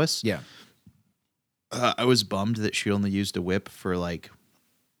prowess. Yeah. I was bummed that she only used a whip for like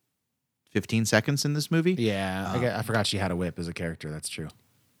 15 seconds in this movie. Yeah, I forgot she had a whip as a character. That's true.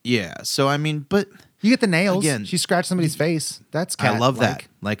 Yeah, so but you get the nails. Again, she scratched somebody's face. That's cat. I love that.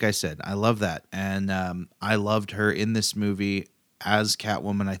 Like I said, I love that, and I loved her in this movie as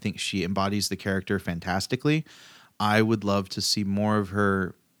Catwoman. I think she embodies the character fantastically. I would love to see more of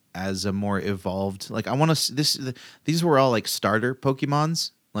her as a more evolved. Like I want to. These were all like starter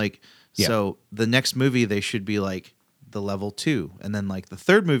Pokemons. So the next movie they should be like the level 2, and then like the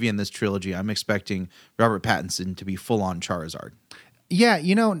third movie in this trilogy, I'm expecting Robert Pattinson to be full on Charizard. Yeah,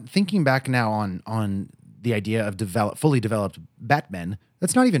 thinking back now on the idea of fully developed Batman,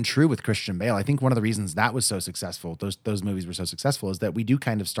 that's not even true with Christian Bale. I think one of the reasons that was so successful, those movies were so successful, is that we do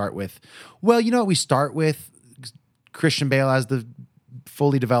kind of start with, we start with Christian Bale as the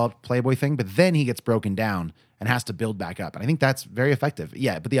fully developed Playboy thing, but then he gets broken down and has to build back up. And I think that's very effective.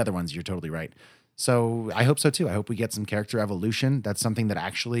 Yeah, but the other ones, you're totally right. So I hope so too. I hope we get some character evolution. That's something that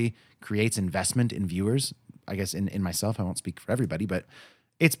actually creates investment in viewers. I guess in myself, I won't speak for everybody, but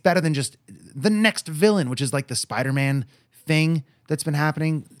it's better than just the next villain, which is like the Spider-Man thing that's been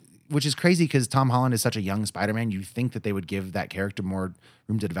happening, which is crazy because Tom Holland is such a young Spider-Man. You think that they would give that character more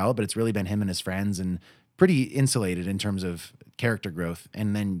room to develop, but it's really been him and his friends and pretty insulated in terms of character growth.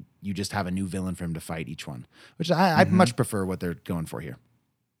 And then you just have a new villain for him to fight each one, which I much prefer what they're going for here.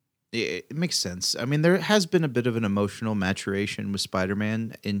 It makes sense. There has been a bit of an emotional maturation with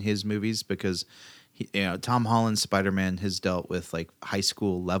Spider-Man in his movies because Tom Holland's Spider-Man has dealt with like high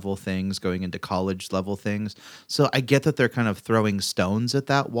school level things going into college level things. So I get that they're kind of throwing stones at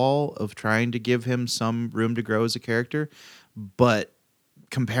that wall of trying to give him some room to grow as a character. But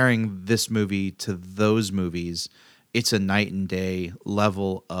comparing this movie to those movies, it's a night and day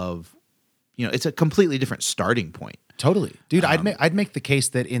level of, it's a completely different starting point. Totally. Dude, I'd make the case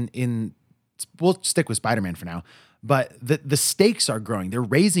that we'll stick with Spider-Man for now, but the stakes are growing. They're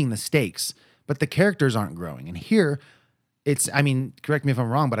raising the stakes, but the characters aren't growing. And here it's, correct me if I'm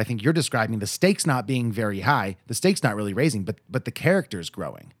wrong, but I think you're describing the stakes not being very high, the stakes not really raising, but the characters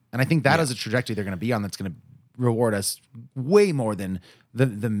growing. And I think that is a trajectory they're going to be on that's going to reward us way more than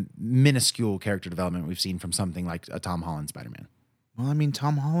the minuscule character development we've seen from something like a Tom Holland Spider-Man. Well,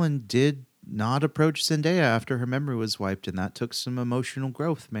 Tom Holland did not approach Zendaya after her memory was wiped, and that took some emotional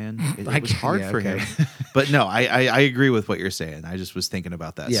growth, man. It was hard for him. But no, I agree with what you're saying. I just was thinking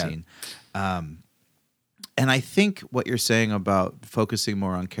about that scene. And I think what you're saying about focusing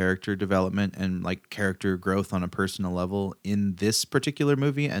more on character development and like character growth on a personal level in this particular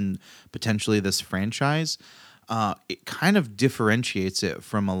movie and potentially this franchise, it kind of differentiates it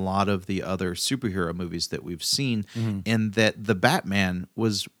from a lot of the other superhero movies that we've seen, in that the Batman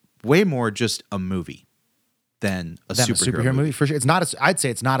was way more just a movie than a superhero movie. For sure. I'd say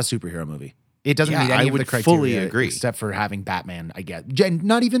it's not a superhero movie. It doesn't meet any of the criteria. Fully agree. Except for having Batman, I get.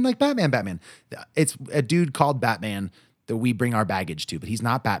 Not even like Batman. It's a dude called Batman that we bring our baggage to, but he's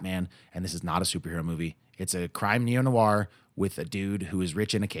not Batman, and this is not a superhero movie. It's a crime neo-noir with a dude who is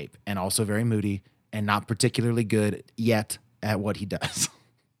rich in a cape and also very moody and not particularly good yet at what he does.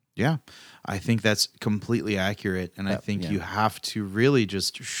 Yeah, I think that's completely accurate. And I think you have to really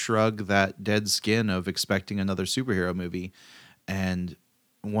just shrug that dead skin of expecting another superhero movie. And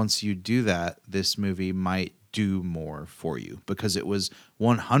once you do that, this movie might do more for you because it was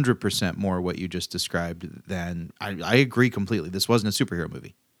 100% more what you just described than I agree completely. This wasn't a superhero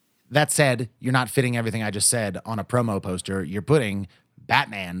movie. That said, you're not fitting everything I just said on a promo poster. You're putting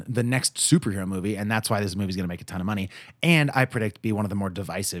Batman, the next superhero movie, and that's why this movie is going to make a ton of money. And I predict be one of the more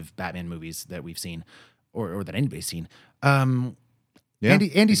divisive Batman movies that we've seen, or that anybody's seen. Andy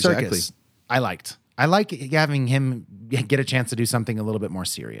Serkis, I like having him get a chance to do something a little bit more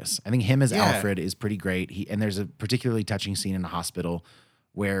serious. I think him as Alfred is pretty great. And there's a particularly touching scene in the hospital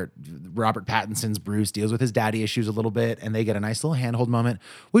where Robert Pattinson's Bruce deals with his daddy issues a little bit, and they get a nice little handhold moment,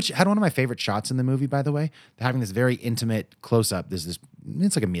 which had one of my favorite shots in the movie, by the way. They're having this very intimate close-up. It's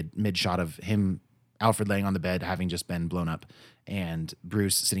like a mid shot of him, Alfred laying on the bed, having just been blown up, and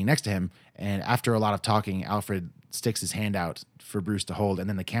Bruce sitting next to him. And after a lot of talking, Alfred sticks his hand out for Bruce to hold, and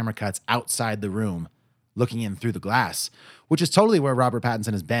then the camera cuts outside the room, looking in through the glass, which is totally where Robert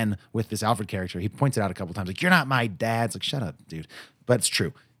Pattinson has been with this Alfred character. He points it out a couple times, like, you're not my dad. It's like, shut up, dude. But it's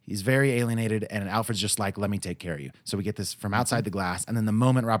true. He's very alienated, and Alfred's just like, let me take care of you. So we get this from outside the glass, and then the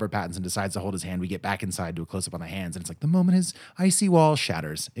moment Robert Pattinson decides to hold his hand, we get back inside to a close-up on the hands, and it's like the moment his icy wall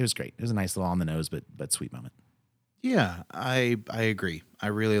shatters. It was great. It was a nice little on the nose, but sweet moment. Yeah, I agree. I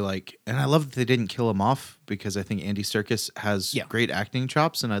really like, and I love that they didn't kill him off, because I think Andy Serkis has great acting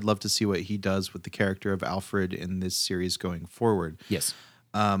chops, and I'd love to see what he does with the character of Alfred in this series going forward. Yes.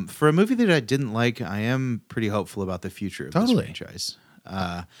 For a movie that I didn't like, I am pretty hopeful about the future of this franchise.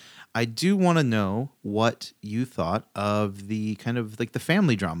 I do want to know what you thought of the kind of like the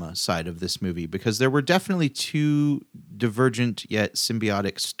family drama side of this movie, because there were definitely two divergent yet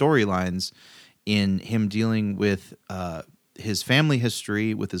symbiotic storylines in him dealing with his family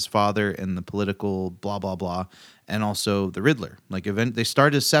history with his father and the political blah, blah, blah, and also the Riddler. Like, they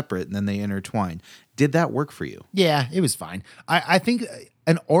started as separate and then they intertwine. Did that work for you? Yeah, it was fine. I think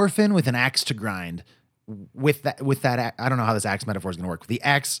an orphan with an axe to grind, with that, I don't know how this axe metaphor is going to work. The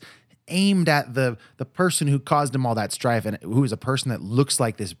axe aimed at the person who caused him all that strife, and who is a person that looks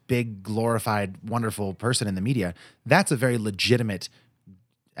like this big, glorified, wonderful person in the media. That's a very legitimate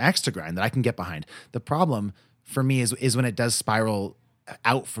axe to grind that I can get behind. The problem for me is when it does spiral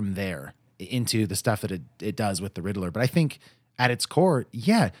out from there into the stuff that it does with the Riddler. But I think at its core,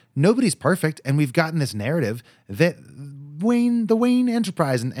 yeah, nobody's perfect, and we've gotten this narrative that the Wayne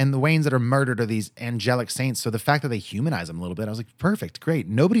Enterprise and the Waynes that are murdered are these angelic saints. So the fact that they humanize them a little bit, I was like, perfect, great.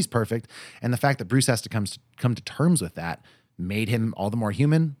 Nobody's perfect, and the fact that Bruce has to come to terms with that made him all the more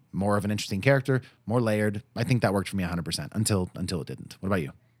human, more of an interesting character, more layered. I think that worked for me 100% until it didn't. What about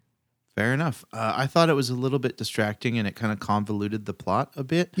you? Fair enough. I thought it was a little bit distracting, and it kind of convoluted the plot a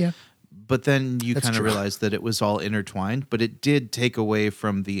bit. Yeah. But then you That's kind of true. realized that it was all intertwined, but it did take away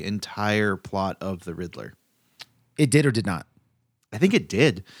from the entire plot of the Riddler. It did or did not? I think it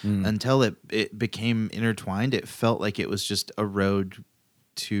did until it became intertwined. It felt like it was just a road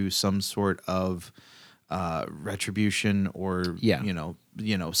to some sort of retribution or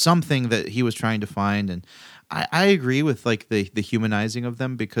something that he was trying to find. And I agree with like the humanizing of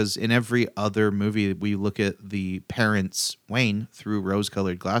them, because in every other movie we look at the parents Wayne through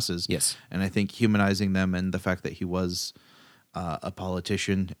rose-colored glasses. Yes. And I think humanizing them, and the fact that he was a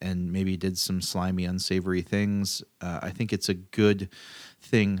politician and maybe did some slimy, unsavory things, I think it's a good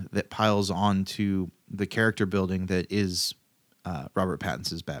thing that piles on to the character building that is Robert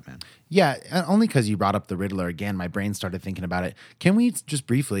Pattinson's Batman. Yeah, only because you brought up the Riddler again, my brain started thinking about it. Can we just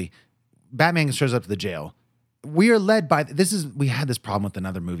briefly, Batman shows up to the jail. We are led by, we had this problem with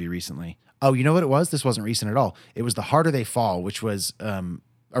another movie recently. Oh, you know what it was? This wasn't recent at all. It was The Harder They Fall, which was a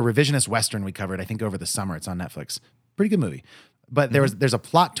revisionist Western we covered, I think, over the summer. It's on Netflix. Pretty good movie. But there's a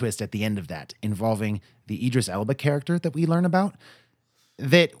plot twist at the end of that involving the Idris Elba character that we learn about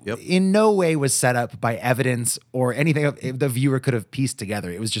that in no way was set up by evidence or anything the viewer could have pieced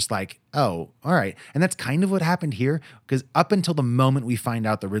together. It was just like, oh, all right. And that's kind of what happened here, because up until the moment we find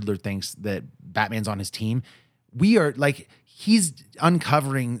out the Riddler thinks that Batman's on his team, we are like, he's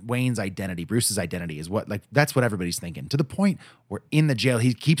uncovering Wayne's identity, Bruce's identity is what, like, that's what everybody's thinking, to the point where in the jail,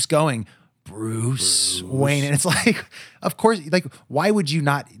 he keeps going, Bruce Wayne. And it's like, of course, like, why would you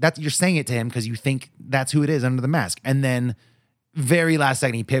not, you're saying it to him because you think that's who it is under the mask. And then very last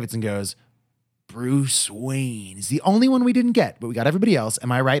second, he pivots and goes, Bruce Wayne is the only one we didn't get, but we got everybody else.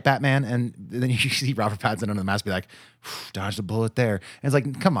 Am I right, Batman? And then you see Robert Pattinson under the mask be like, dodged a bullet there. And it's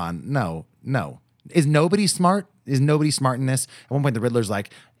like, come on, no. Is nobody smart? Is nobody smart in this? At one point, the Riddler's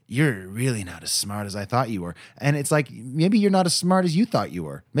like, you're really not as smart as I thought you were. And it's like, maybe you're not as smart as you thought you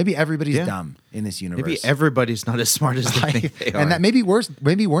were. Maybe everybody's dumb in this universe. Maybe everybody's not as smart as they think they are. And that maybe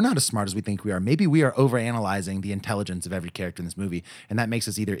we're not as smart as we think we are. Maybe we are overanalyzing the intelligence of every character in this movie. And that makes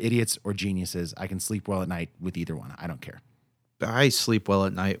us either idiots or geniuses. I can sleep well at night with either one. I don't care. I sleep well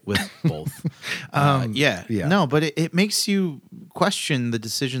at night with both. No, but it makes you question the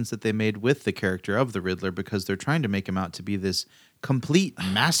decisions that they made with the character of the Riddler, because they're trying to make him out to be this complete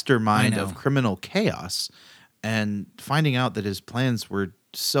mastermind of criminal chaos, and finding out that his plans were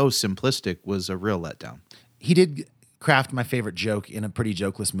so simplistic was a real letdown. He did craft my favorite joke in a pretty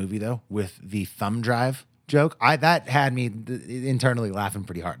jokeless movie, though, with the thumb drive joke. That had me internally laughing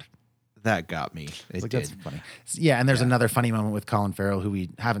pretty hard. That got me. It Like, did. that's funny. Yeah, and there's another funny moment with Colin Farrell, who we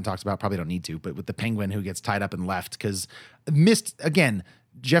haven't talked about, probably don't need to, but with the penguin who gets tied up and left because missed again.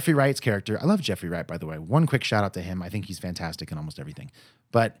 Jeffrey Wright's character. I love Jeffrey Wright, by the way. One quick shout out to him. I think he's fantastic in almost everything.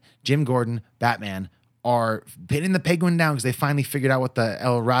 But Jim Gordon, Batman, are pinning the penguin down because they finally figured out what the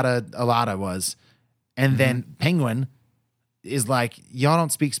El Rata Alada was. And then Penguin is like, y'all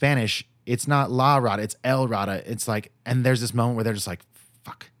don't speak Spanish. It's not La Rata, it's El Rata. It's like, and there's this moment where they're just like,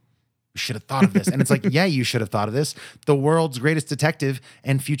 fuck. We should have thought of this. And it's like, yeah, you should have thought of this. The world's greatest detective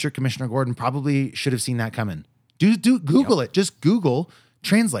and future Commissioner Gordon probably should have seen that coming. Do Google it. Just Google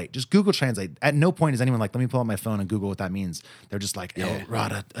translate. Just Google translate. At no point is anyone like, let me pull up my phone and Google what that means. They're just like, El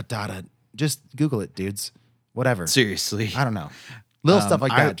Rata Adada. Just Google it, dudes. Whatever. Seriously. I don't know. Little stuff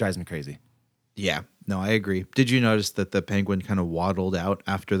like that drives me crazy. Yeah. No, I agree. Did you notice that the penguin kind of waddled out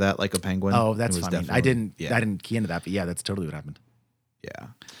after that like a penguin? Oh, that's It was funny. definitely- I didn't key into that, but yeah, that's totally what happened. Yeah.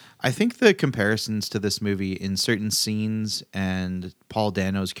 I think the comparisons to this movie in certain scenes and Paul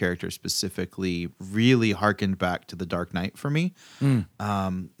Dano's character specifically really harkened back to The Dark Knight for me.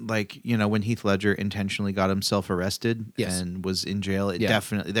 Like, you know, when Heath Ledger intentionally got himself arrested and was in jail, it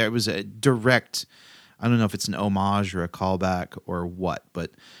definitely, there was a direct, I don't know if it's an homage or a callback or what,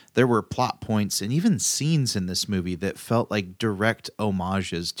 but there were plot points and even scenes in this movie that felt like direct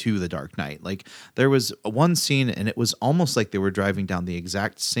homages to The Dark Knight. Like there was one scene and it was almost like they were driving down the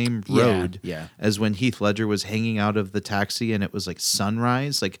exact same road as when Heath Ledger was hanging out of the taxi and it was like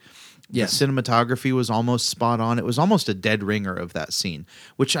sunrise. Like the cinematography was almost spot on. It was almost a dead ringer of that scene,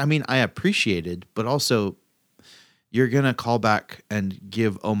 which I mean, I appreciated, but also you're going to call back and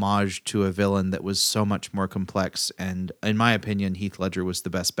give homage to a villain that was so much more complex. And in my opinion, Heath Ledger was the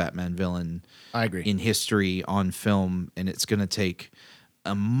best Batman villain I agree. in history on film. And it's going to take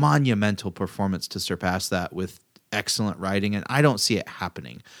a monumental performance to surpass that with excellent writing. And I don't see it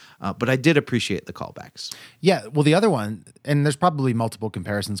happening. But I did appreciate the callbacks. Yeah, well, the other one, and there's probably multiple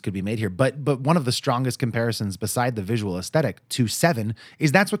comparisons could be made here, but one of the strongest comparisons beside the visual aesthetic to Seven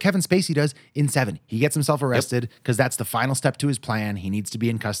is that's what Kevin Spacey does in Seven. He gets himself arrested because that's the final step to his plan. He needs to be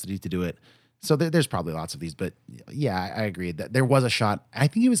in custody to do it. So there's probably lots of these, but yeah, I agree that there was a shot. I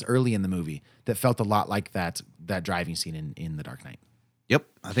think it was early in the movie that felt a lot like that driving scene in The Dark Knight. Yep.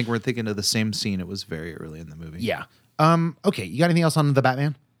 I think we're thinking of the same scene. It was very early in the movie. Yeah. Okay, you got anything else on the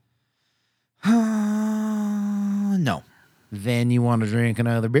Batman? No. Then you want to drink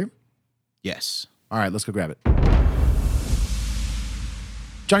another beer? Yes. All right, let's go grab it.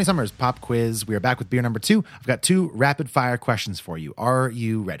 Johnny Summers, pop quiz. We are back with beer number 2. I've got 2 rapid fire questions for you. Are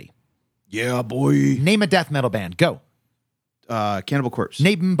you ready? Yeah, boy. Name a death metal band. Go. Cannibal Corpse.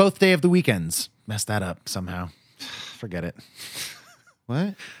 Name both day of the weekends. Messed that up somehow. Forget it.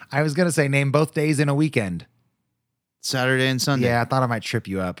 What? I was going to say name both days in a weekend. Saturday and Sunday. Yeah, I thought I might trip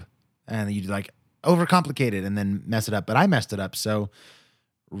you up. And you'd like overcomplicate it and then mess it up. But I messed it up. So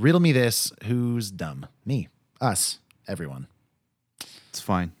riddle me this. Who's dumb? Me. Us. Everyone. It's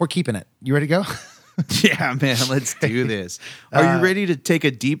fine. We're keeping it. You ready to go? Yeah, man, let's do this. Are you ready to take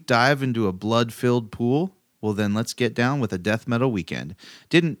a deep dive into a blood-filled pool? Well, then let's get down with a death metal weekend.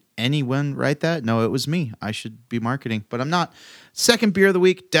 Didn't anyone write that? No, it was me. I should be marketing, but I'm not. Second beer of the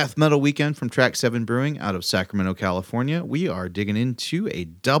week, Death Metal Weekend from Track 7 Brewing out of Sacramento, California. We are digging into a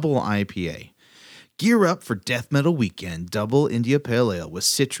double IPA. Gear up for Death Metal Weekend Double India Pale Ale with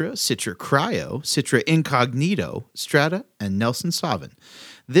Citra, Citra Cryo, Citra Incognito, Strata, and Nelson Sauvin.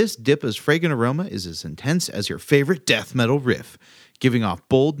 This DIPA's fragrant aroma is as intense as your favorite death metal riff, giving off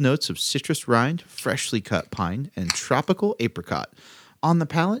bold notes of citrus rind, freshly cut pine, and tropical apricot. On the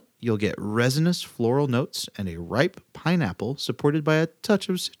palate, you'll get resinous floral notes and a ripe pineapple supported by a touch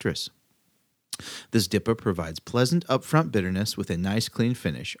of citrus. This DIPA provides pleasant upfront bitterness with a nice clean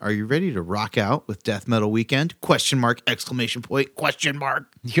finish. Are you ready to rock out with Death Metal Weekend? ? Exclamation point, question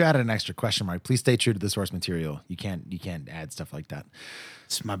mark. You added an extra question mark. Please stay true to the source material. You can't add stuff like that.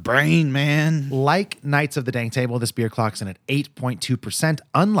 It's my brain, man. Like Knights of the Dank Table, this beer clocks in at 8.2%.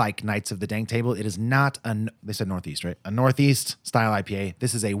 Unlike Knights of the Dank Table, it is not they said Northeast, right? A Northeast style IPA.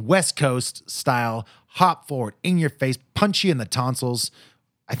 This is a West Coast style, hop forward, in your face, punch you in the tonsils.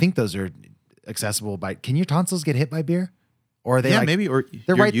 I think those are accessible by. Can your tonsils get hit by beer? Or are they maybe, or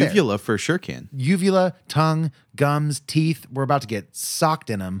they're your right there. uvula for sure can. Uvula, tongue, gums, teeth. We're about to get socked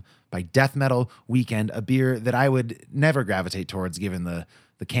in them by Death Metal Weekend, a beer that I would never gravitate towards given the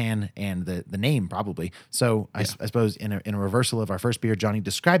can and the name probably. So I suppose in a reversal of our first beer, Johnny,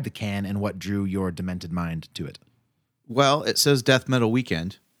 describe the can and what drew your demented mind to it. Well, it says Death Metal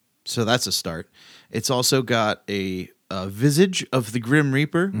Weekend, so that's a start. It's also got a visage of the Grim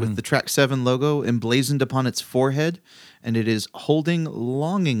Reaper with the Track 7 logo emblazoned upon its forehead, and it is holding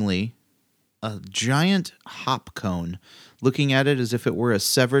longingly a giant hop cone, looking at it as if it were a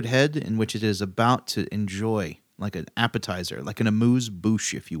severed head in which it is about to enjoy, like an appetizer, like an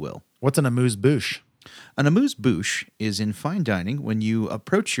amuse-bouche, if you will. What's an amuse-bouche? An amuse-bouche is in fine dining. When you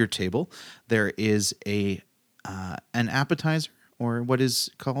approach your table, there is an appetizer, or what is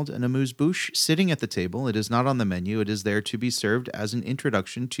called an amuse-bouche, sitting at the table. It is not on the menu. It is there to be served as an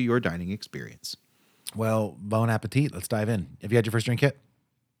introduction to your dining experience. Well, bon appetit. Let's dive in. Have you had your first drink yet?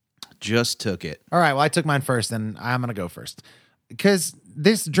 Just took it. All right, well, I took mine first, and I'm going to go first. Because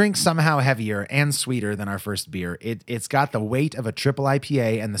this drink's somehow heavier and sweeter than our first beer. It's got the weight of a triple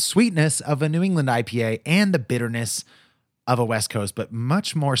IPA and the sweetness of a New England IPA and the bitterness of a West Coast, but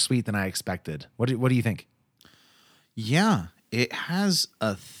much more sweet than I expected. What do you think? Yeah, it has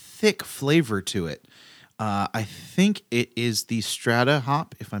a thick flavor to it. I think it is the Strata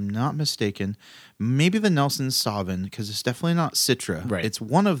hop, if I'm not mistaken. Maybe the Nelson Sauvin, because it's definitely not Citra. Right. It's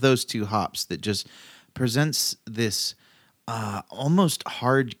one of those two hops that just presents this almost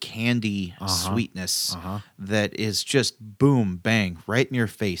hard candy sweetness that is just boom, bang, right in your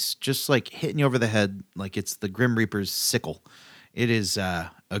face, just like hitting you over the head like it's the Grim Reaper's sickle. It is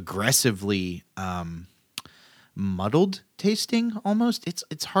aggressively muddled tasting almost.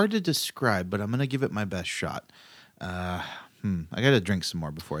 It's hard to describe, but I'm going to give it my best shot. I got to drink some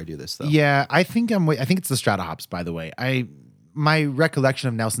more before I do this, though. Yeah, I think I think it's the Strata hops, by the way. My recollection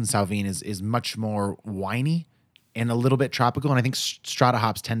of Nelson Sauvin is much more winey and a little bit tropical, and I think Strata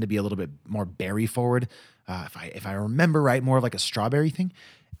hops tend to be a little bit more berry forward. If I remember right, more of like a strawberry thing.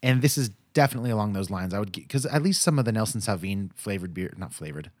 And this is definitely along those lines. I would, because at least some of the Nelson Sauvin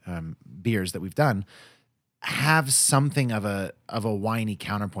beers that we've done have something of a winey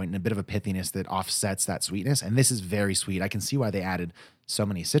counterpoint and a bit of a pithiness that offsets that sweetness. And this is very sweet. I can see why they added so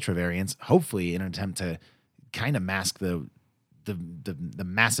many Citra variants, hopefully in an attempt to kind of mask the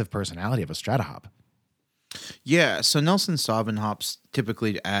massive personality of a Strata hop. Yeah, so Nelson Sauvin hops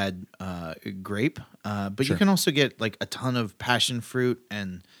typically add grape, but Sure. you can also get like a ton of passion fruit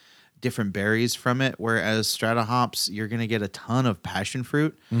and different berries from it, whereas Strata hops, you're going to get a ton of passion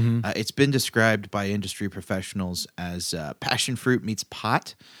fruit. It's been described by industry professionals as passion fruit meets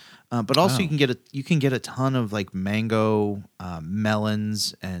pot, but also you can get a ton of like mango,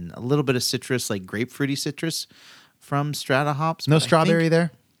 melons, and a little bit of citrus, like grapefruity citrus from Strata hops. No But I strawberry think-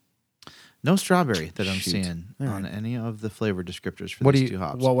 there? No strawberry that I'm Shoot. seeing All on right. any of the flavor descriptors for What do these you? two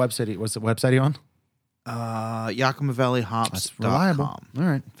hops. What website? What's the website are you on? Yakima Valley Hops. That's reliable. .com. All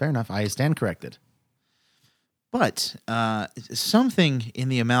right, fair enough. I stand corrected. But something in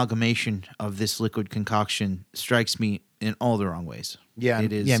the amalgamation of this liquid concoction strikes me in all the wrong ways.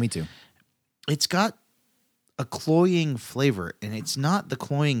 It is. Yeah, me too. It's got a cloying flavor, and it's not the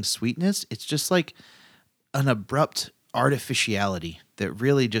cloying sweetness. It's just like an abrupt artificiality that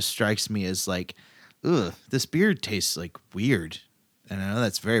really just strikes me as like, ugh, this beer tastes like weird. And I know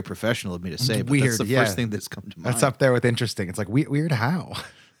that's very professional of me to say, but Weird, that's the yeah. first thing that's come to mind. That's up there with interesting. It's like weird how,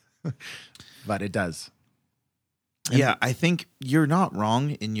 but it does. Yeah, I think you're not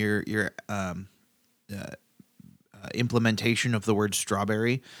wrong in your implementation of the word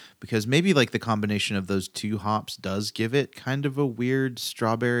strawberry, because maybe like the combination of those two hops does give it kind of a weird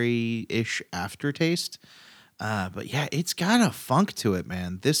strawberry-ish aftertaste. But yeah, it's got a funk to it,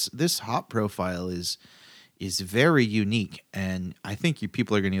 man. This hop profile is very unique, and I think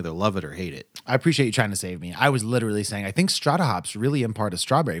people are going to either love it or hate it. I appreciate you trying to save me. I was literally saying I think Strata hops really impart a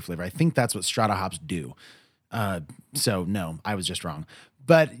strawberry flavor. I think that's what Strata hops do. So no, I was just wrong.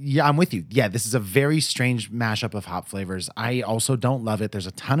 But yeah, I'm with you. Yeah, this is a very strange mashup of hop flavors. I also don't love it. There's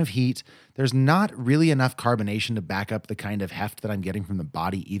a ton of heat. There's not really enough carbonation to back up the kind of heft that I'm getting from the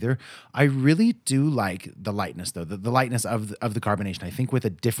body either. I really do like the lightness though, the lightness of the carbonation. I think with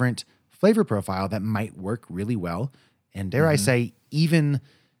a different flavor profile that might work really well. And dare I say, even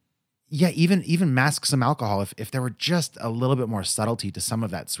mask some alcohol if there were just a little bit more subtlety to some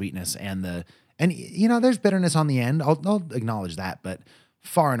of that sweetness and you know, there's bitterness on the end. I'll acknowledge that, but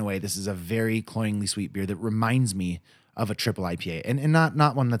far and away, this is a very cloyingly sweet beer that reminds me of a triple IPA and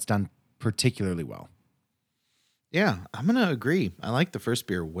not one that's done particularly well. Yeah, I'm going to agree. I like the first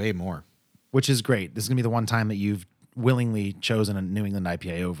beer way more. Which is great. This is going to be the one time that you've willingly chosen a New England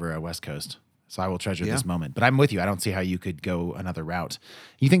IPA over a West Coast. So I will treasure this moment. But I'm with you. I don't see how you could go another route.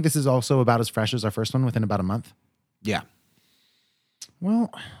 You think this is also about as fresh as our first one within about a month? Yeah.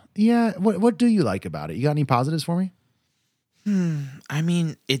 Well, yeah. What do you like about it? You got any positives for me? I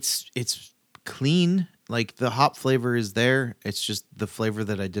mean, it's clean. Like the hop flavor is there. It's just the flavor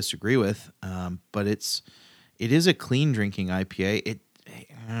that I disagree with. But it is a clean drinking IPA.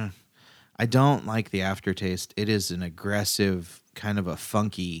 I don't like the aftertaste. It is an aggressive, kind of a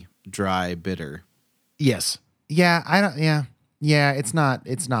funky dry, bitter. Yes. Yeah. I don't. Yeah. Yeah. It's not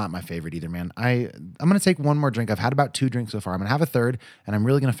my favorite either, man. I'm gonna take one more drink. I've had about 2 drinks so far. I'm gonna have a third, and I'm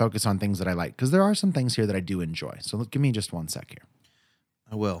really gonna focus on things that I like because there are some things here that I do enjoy. So give me just 1 sec here.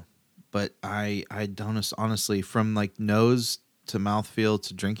 I will, but I don't honestly, from like nose to mouthfeel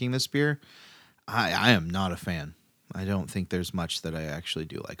to drinking this beer, I am not a fan. I don't think there's much that I actually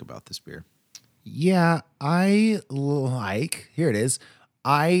do like about this beer. Yeah, I like. Here it is.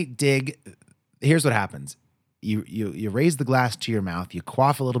 I dig. Here's what happens. You raise the glass to your mouth, you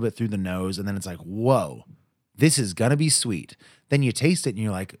quaff a little bit through the nose, and then it's like, whoa, this is gonna be sweet. Then you taste it and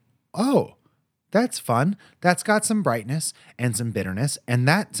you're like, oh, that's fun. That's got some brightness and some bitterness. And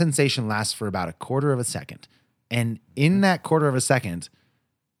that sensation lasts for about a quarter of a second. And in that quarter of a second,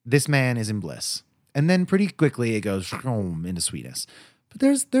 this man is in bliss. And then pretty quickly it goes into sweetness. But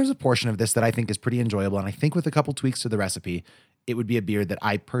there's a portion of this that I think is pretty enjoyable. And I think with a couple tweaks to the recipe, it would be a beer that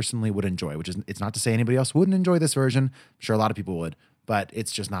I personally would enjoy, which is, it's not to say anybody else wouldn't enjoy this version. I'm sure a lot of people would, but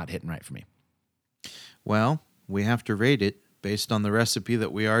it's just not hitting right for me. Well, we have to rate it based on the recipe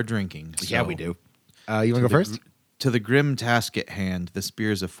that we are drinking. So Yeah, we do. You want to go first? To the grim task at hand, this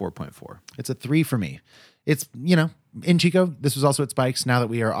beer is a 4.4. It's a 3 for me. It's, in Chico, this was also at Spikes. Now that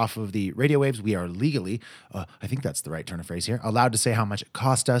we are off of the radio waves, we are legally, I think that's the right turn of phrase here, allowed to say how much it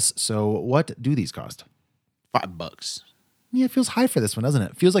cost us. So what do these cost? $5. Yeah, it feels high for this one, doesn't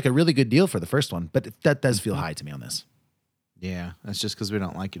it? Feels like a really good deal for the first one, but that does feel high to me on this. Yeah, that's just because we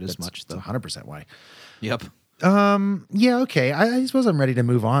don't like it as much, though. That's 100% why. Yep. Yeah, okay. I suppose I'm ready to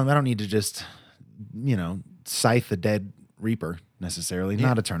move on. I don't need to just, scythe the dead reaper necessarily.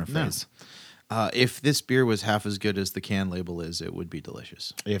 Not a turn of phrase. If this beer was half as good as the can label is, it would be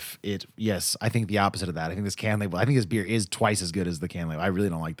delicious. Yes, I think the opposite of that. I think this beer is twice as good as the can label. I really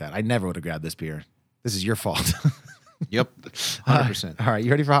don't like that. I never would have grabbed this beer. This is your fault. Yep, 100%. All right, you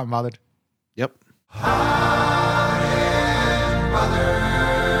ready for Hot and Bothered? Yep.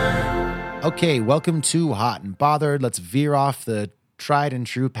 Okay, welcome to Hot and Bothered. Let's veer off the tried and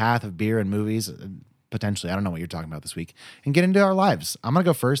true path of beer and movies. Potentially, I don't know what you're talking about this week, and get into our lives. I'm going to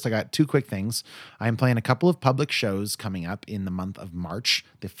go first. I got 2 quick things. I am playing a couple of public shows coming up in the month of March.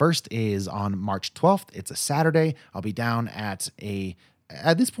 The first is on March 12th. It's a Saturday. I'll be down at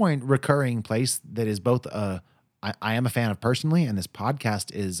this point, recurring place that is both I am a fan of personally, and this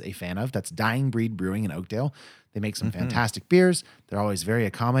podcast is a fan of. That's Dying Breed Brewing in Oakdale. They make some fantastic beers. They're always very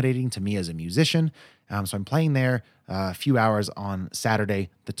accommodating to me as a musician. So I'm playing there a few hours on Saturday,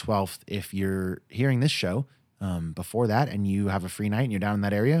 the 12th. If you're hearing this show before that and you have a free night and you're down in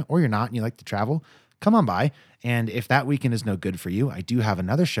that area, or you're not and you like to travel, come on by. And if that weekend is no good for you, I do have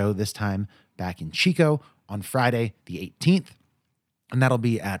another show, this time back in Chico on Friday, the 18th. And that'll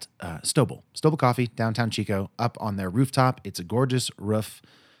be at Stoble Coffee, downtown Chico, up on their rooftop. It's a gorgeous roof.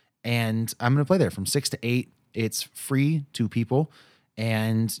 And I'm going to play there from 6 to 8. It's free to people.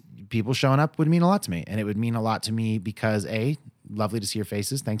 And people showing up would mean a lot to me. And it would mean a lot to me because A, lovely to see your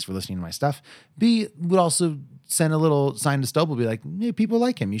faces. Thanks for listening to my stuff. B, would also send a little sign to Stoble, be like, hey, people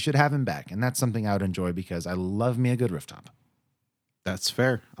like him. You should have him back. And that's something I would enjoy because I love me a good rooftop. That's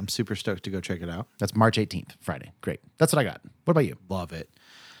fair. I'm super stoked to go check it out. That's March 18th, Friday. Great. That's what I got. What about you? Love it.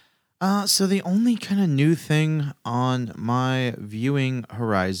 So the only kind of new thing on my viewing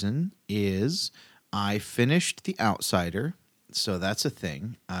horizon is I finished The Outsider. So that's a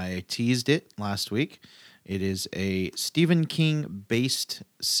thing. I teased it last week. It is a Stephen King-based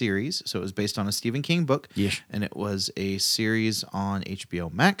series. So it was based on a Stephen King book. Yes. And it was a series on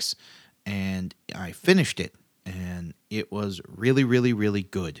HBO Max. And I finished it. And it was really, really, really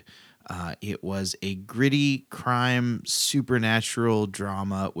good. It was a gritty crime supernatural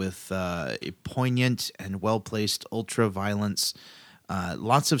drama with a poignant and well-placed ultra-violence.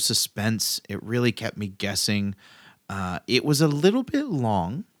 Lots of suspense. It really kept me guessing. It was a little bit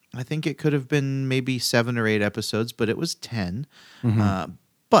long. I think it could have been maybe 7 or 8 episodes, but it was 10.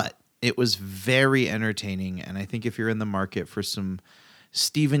 But it was very entertaining. And I think if you're in the market for some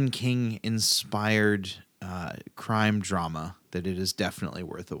Stephen King-inspired crime drama, that it is definitely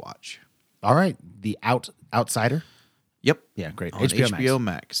worth a watch. All right. The Outsider. Yep. Yeah, great. On HBO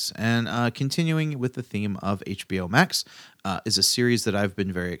Max. And continuing with the theme of HBO Max is a series that I've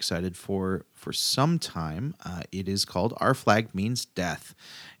been very excited for some time. It is called Our Flag Means Death.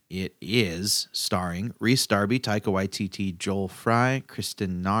 It is starring Rhys Darby, Taika Waititi, Joel Fry,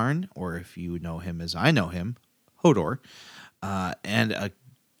 Kristen Narn, or if you know him as I know him, Hodor, and a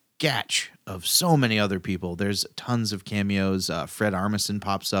gatch of so many other people. There's tons of cameos. Fred Armisen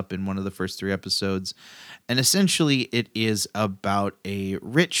pops up in one of the first 3 episodes. And essentially it is about a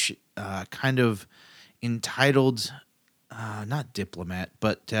rich, kind of entitled not diplomat,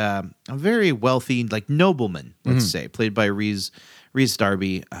 but a very wealthy, like nobleman, let's say, played by Rhys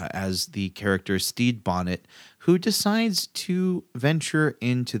Darby as the character Steed Bonnet, who decides to venture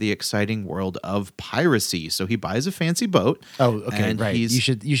into the exciting world of piracy. So he buys a fancy boat. Oh, okay, and right. he's-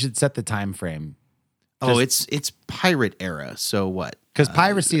 You should set the time frame. it's pirate era. So what? Because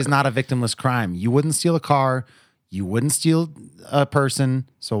piracy is not a victimless crime. You wouldn't steal a car. You wouldn't steal a person.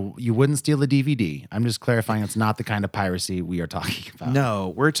 So you wouldn't steal a DVD. I'm just clarifying it's not the kind of piracy we are talking about.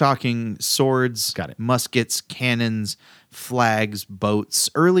 No, we're talking swords, Got it. muskets, cannons, flags, boats,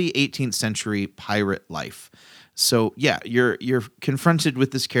 early 18th century pirate life. So yeah, you're confronted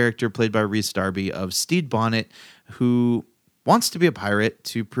with this character played by Rhys Darby of Steed Bonnet, who wants to be a pirate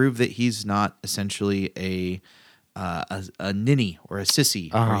to prove that he's not essentially a ninny or a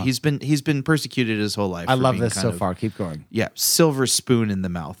sissy. Or he's been persecuted his whole life. I for love being this kind so of- far. Keep going. Yeah, silver spoon in the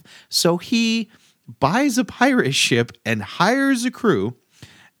mouth. So he buys a pirate ship and hires a crew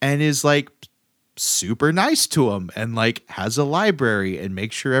and is like super nice to them and like has a library and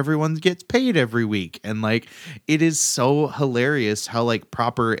makes sure everyone gets paid every week. And like it is so hilarious how like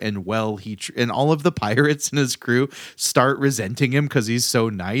proper and well and all of the pirates and his crew start resenting him because he's so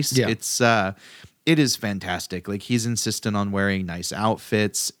nice. Yeah. It is fantastic. Like he's insistent on wearing nice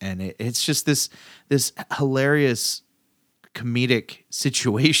outfits, and it's just this hilarious comedic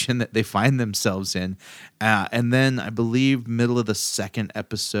situation that they find themselves in. And then I believe middle of the second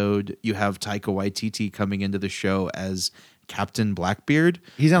episode, you have Taika Waititi coming into the show as Captain Blackbeard.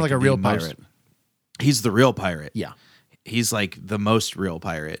 He's not like a the real most- pirate. He's the real pirate. Yeah. He's like the most real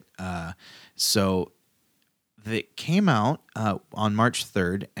pirate. So they came out on March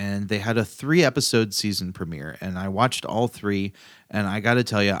 3rd, and they had a 3-episode season premiere, and I watched all 3, and I got to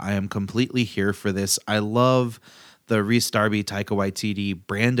tell you, I am completely here for this. I love the Rhys Darby, Taika Waititi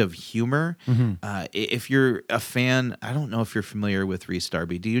brand of humor. If you're a fan, I don't know if you're familiar with Rhys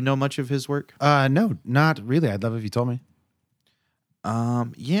Darby. Do you know much of his work? No, not really. I'd love if you told me.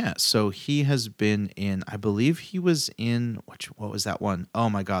 Yeah, so he has been in, I believe he was in, what was that one? Oh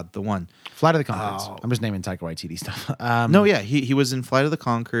my God, the one. Flight of the Conchords. I'm just naming Taika Waititi stuff. No, yeah, he was in Flight of the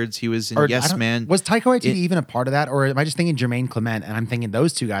Conchords. He was in Or Yes Man. Was Taika Waititi even a part of that? Or am I just thinking Jermaine Clement and I'm thinking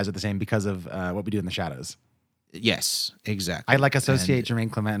those two guys are the same because of What We Do in the Shadows? Yes, exactly. I like associate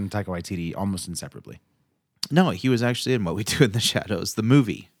Jermaine Clement and Taika Waititi almost inseparably. No, he was actually in What We Do in the Shadows, the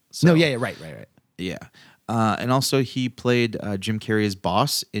movie. So, No, yeah, right. yeah. And also he played Jim Carrey's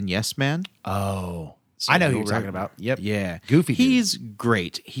boss in Yes Man. Oh. So I know who you're right- talking about. Yep. Yeah. Goofy dude. He's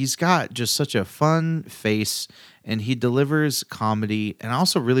great. He's got just such a fun face, and he delivers comedy. And I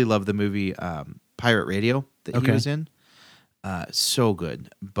also really love the movie Pirate Radio that he Okay. was in. So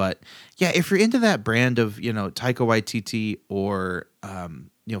good. But yeah, if you're into that brand of, Taika Waititi or,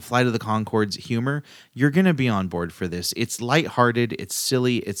 Flight of the Conchords humor, you're going to be on board for this. It's lighthearted, it's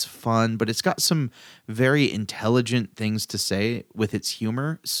silly, it's fun, but it's got some very intelligent things to say with its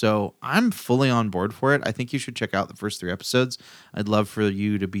humor. So I'm fully on board for it. I think you should check out the first 3 episodes. I'd love for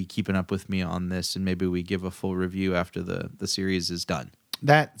you to be keeping up with me on this, and maybe we give a full review after the series is done.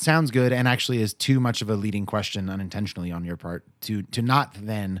 That sounds good, and actually is too much of a leading question unintentionally on your part to not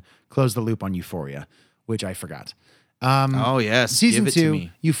then close the loop on Euphoria, which I forgot. Oh yes, Season give it to 2,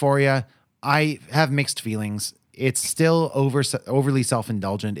 me. Euphoria. I have mixed feelings. It's still overly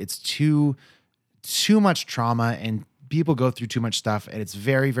self-indulgent. It's too much trauma, and people go through too much stuff, and it's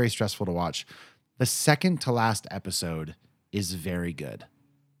very, very stressful to watch. The second to last episode is very good.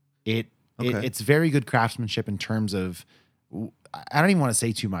 It's very good craftsmanship in terms of. I don't even want to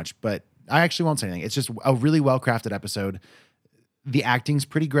say too much, but I actually won't say anything. It's just a really well-crafted episode. The acting's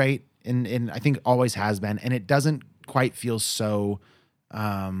pretty great, and I think always has been, and it doesn't quite feel so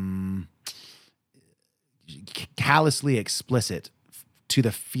callously explicit to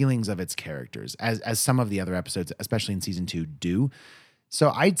the feelings of its characters as some of the other episodes, especially in season 2, do.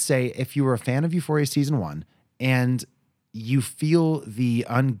 So I'd say if you were a fan of Euphoria season 1 and you feel the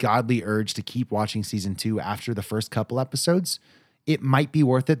ungodly urge to keep watching season 2 after the first couple episodes, it might be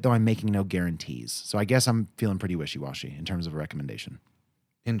worth it, though I'm making no guarantees. So I guess I'm feeling pretty wishy-washy in terms of a recommendation.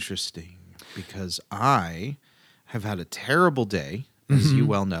 Interesting, because I have had a terrible day, as you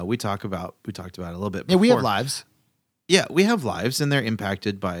well know. We talked about it a little bit before. Yeah, we have lives. Yeah, we have lives, and they're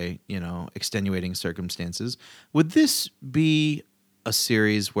impacted by, extenuating circumstances. Would this be a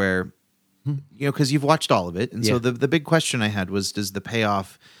series where, because you've watched all of it, and so Yeah. the big question I had was, does the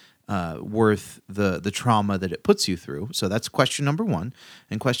payoff worth the trauma that it puts you through. So that's question number one.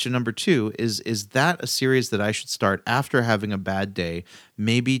 And question number two is that a series that I should start after having a bad day,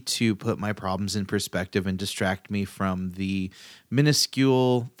 maybe to put my problems in perspective and distract me from the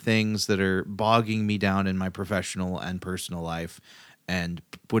minuscule things that are bogging me down in my professional and personal life? And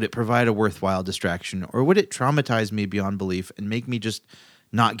would it provide a worthwhile distraction, or would it traumatize me beyond belief and make me just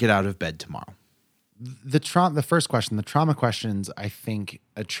not get out of bed tomorrow? The first question, the trauma question's, I think,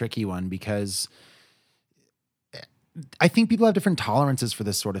 a tricky one because I think people have different tolerances for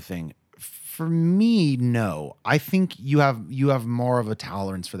this sort of thing. For me, no. I think you have more of a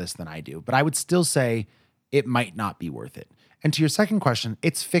tolerance for this than I do, but I would still say it might not be worth it. And to your second question,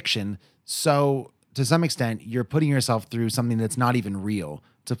 it's fiction, so to some extent, you're putting yourself through something that's not even real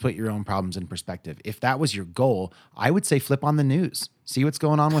to put your own problems in perspective. If that was your goal, I would say flip on the news, see what's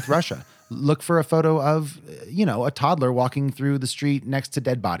going on with Russia. Look for a photo of, a toddler walking through the street next to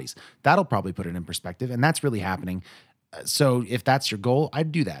dead bodies. That'll probably put it in perspective, and that's really happening. So if that's your goal,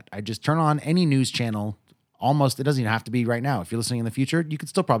 I'd do that. I'd just turn on any news channel. Almost, it doesn't even have to be right now. If you're listening in the future, you could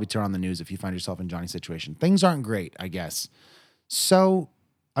still probably turn on the news if you find yourself in Johnny's situation. Things aren't great, I guess. So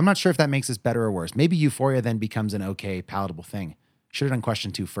I'm not sure if that makes this better or worse. Maybe Euphoria then becomes an okay, palatable thing. Should have done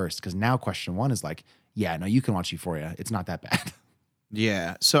question 2 first, because now question 1 is like, yeah, no, you can watch Euphoria. It's not that bad.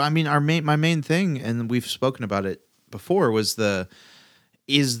 Yeah. So I mean, my main thing, and we've spoken about it before, was the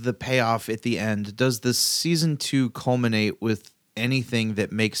payoff at the end. Does the season 2 culminate with anything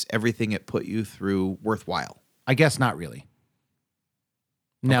that makes everything it put you through worthwhile? I guess not really.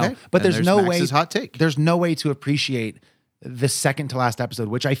 No, okay. But there's no Max's way. Hot take. There's no way to appreciate the second to last episode,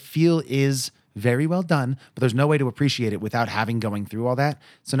 which I feel is very well done, but there's no way to appreciate it without going through all that.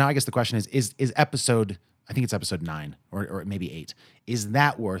 So now I guess the question is episode, I think it's episode 9 or maybe 8. Is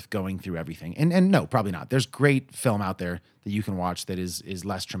that worth going through everything? And no, probably not. There's great film out there that you can watch that is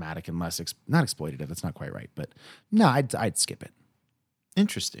less traumatic and less, not exploitative. That's not quite right, but no, I'd skip it.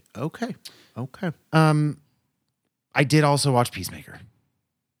 Interesting. Okay. I did also watch Peacemaker.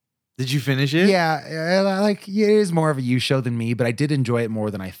 Did you finish it? Yeah, it is more of a you show than me, but I did enjoy it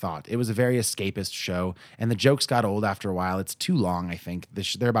more than I thought. It was a very escapist show, and the jokes got old after a while. It's too long, I think.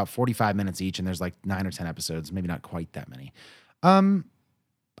 They're about 45 minutes each, and there's like 9 or 10 episodes, maybe not quite that many.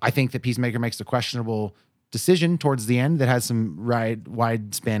 I think that Peacemaker makes a questionable decision towards the end that has some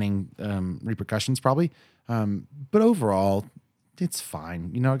wide-spanning repercussions, probably. But overall, it's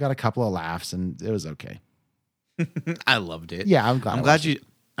fine. I got a couple of laughs, and it was okay. I loved it. Yeah,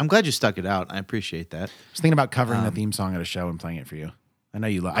 I'm glad you stuck it out. I appreciate that. I was thinking about covering the theme song at a show and playing it for you. I know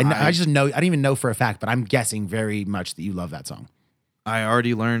you love. I just know. I don't even know for a fact, but I'm guessing very much that you love that song. I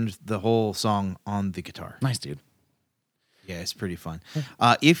already learned the whole song on the guitar. Nice, dude. Yeah, it's pretty fun.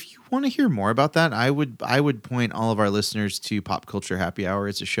 If you want to hear more about that, I would point all of our listeners to Pop Culture Happy Hour.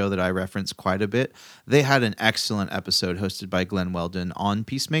 It's a show that I reference quite a bit. They had an excellent episode hosted by Glenn Weldon on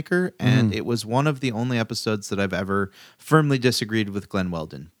Peacemaker, and it was one of the only episodes that I've ever firmly disagreed with Glenn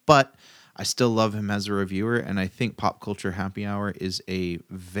Weldon. But I still love him as a reviewer, and I think Pop Culture Happy Hour is a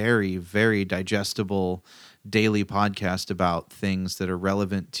very, very digestible daily podcast about things that are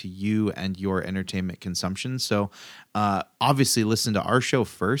relevant to you and your entertainment consumption. So obviously listen to our show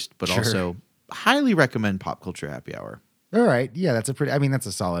first, but also highly recommend Pop Culture Happy Hour. All right. Yeah, that's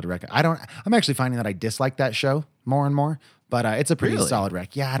a solid rec. I'm actually finding that I dislike that show more and more, but it's a pretty solid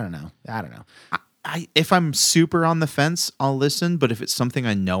rec. Yeah, I don't know. If I'm super on the fence, I'll listen, but if it's something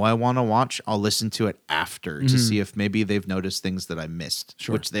I know I want to watch, I'll listen to it after to see if maybe they've noticed things that I missed,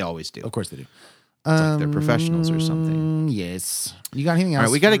 which they always do. Of course they do. It's like they're professionals or something. Yes. You got anything else? All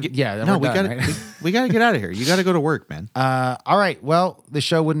right, we got to get. Yeah. No, we got to. We got to get out of here. You got to go to work, man. All right. Well, the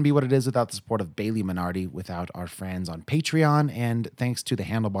show wouldn't be what it is without the support of Bailey Minardi, without our friends on Patreon, and thanks to the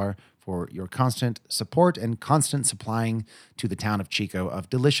Handlebar for your constant support and constant supplying to the town of Chico of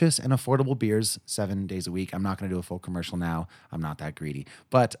delicious and affordable beers 7 days a week. I'm not going to do a full commercial now. I'm not that greedy.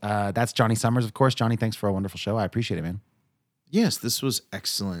 But that's Johnny Summers, of course. Johnny, thanks for a wonderful show. I appreciate it, man. Yes, this was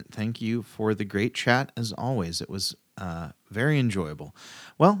excellent. Thank you for the great chat, as always. It was very enjoyable.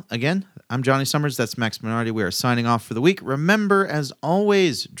 Well, again, I'm Johnny Summers. That's Max Minardi. We are signing off for the week. Remember, as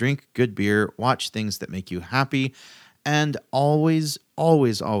always, drink good beer, watch things that make you happy, and always,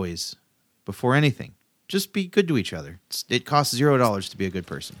 always, always, before anything, just be good to each other. It costs $0 to be a good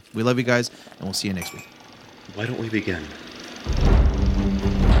person. We love you guys, and we'll see you next week. Why don't we begin?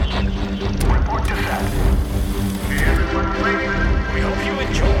 Report to set. Everyone ready? We hope you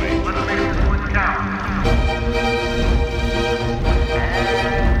enjoy. Let's make everyone down.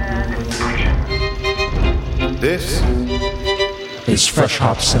 And action. This is Fresh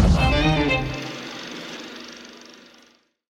Hop Cinema.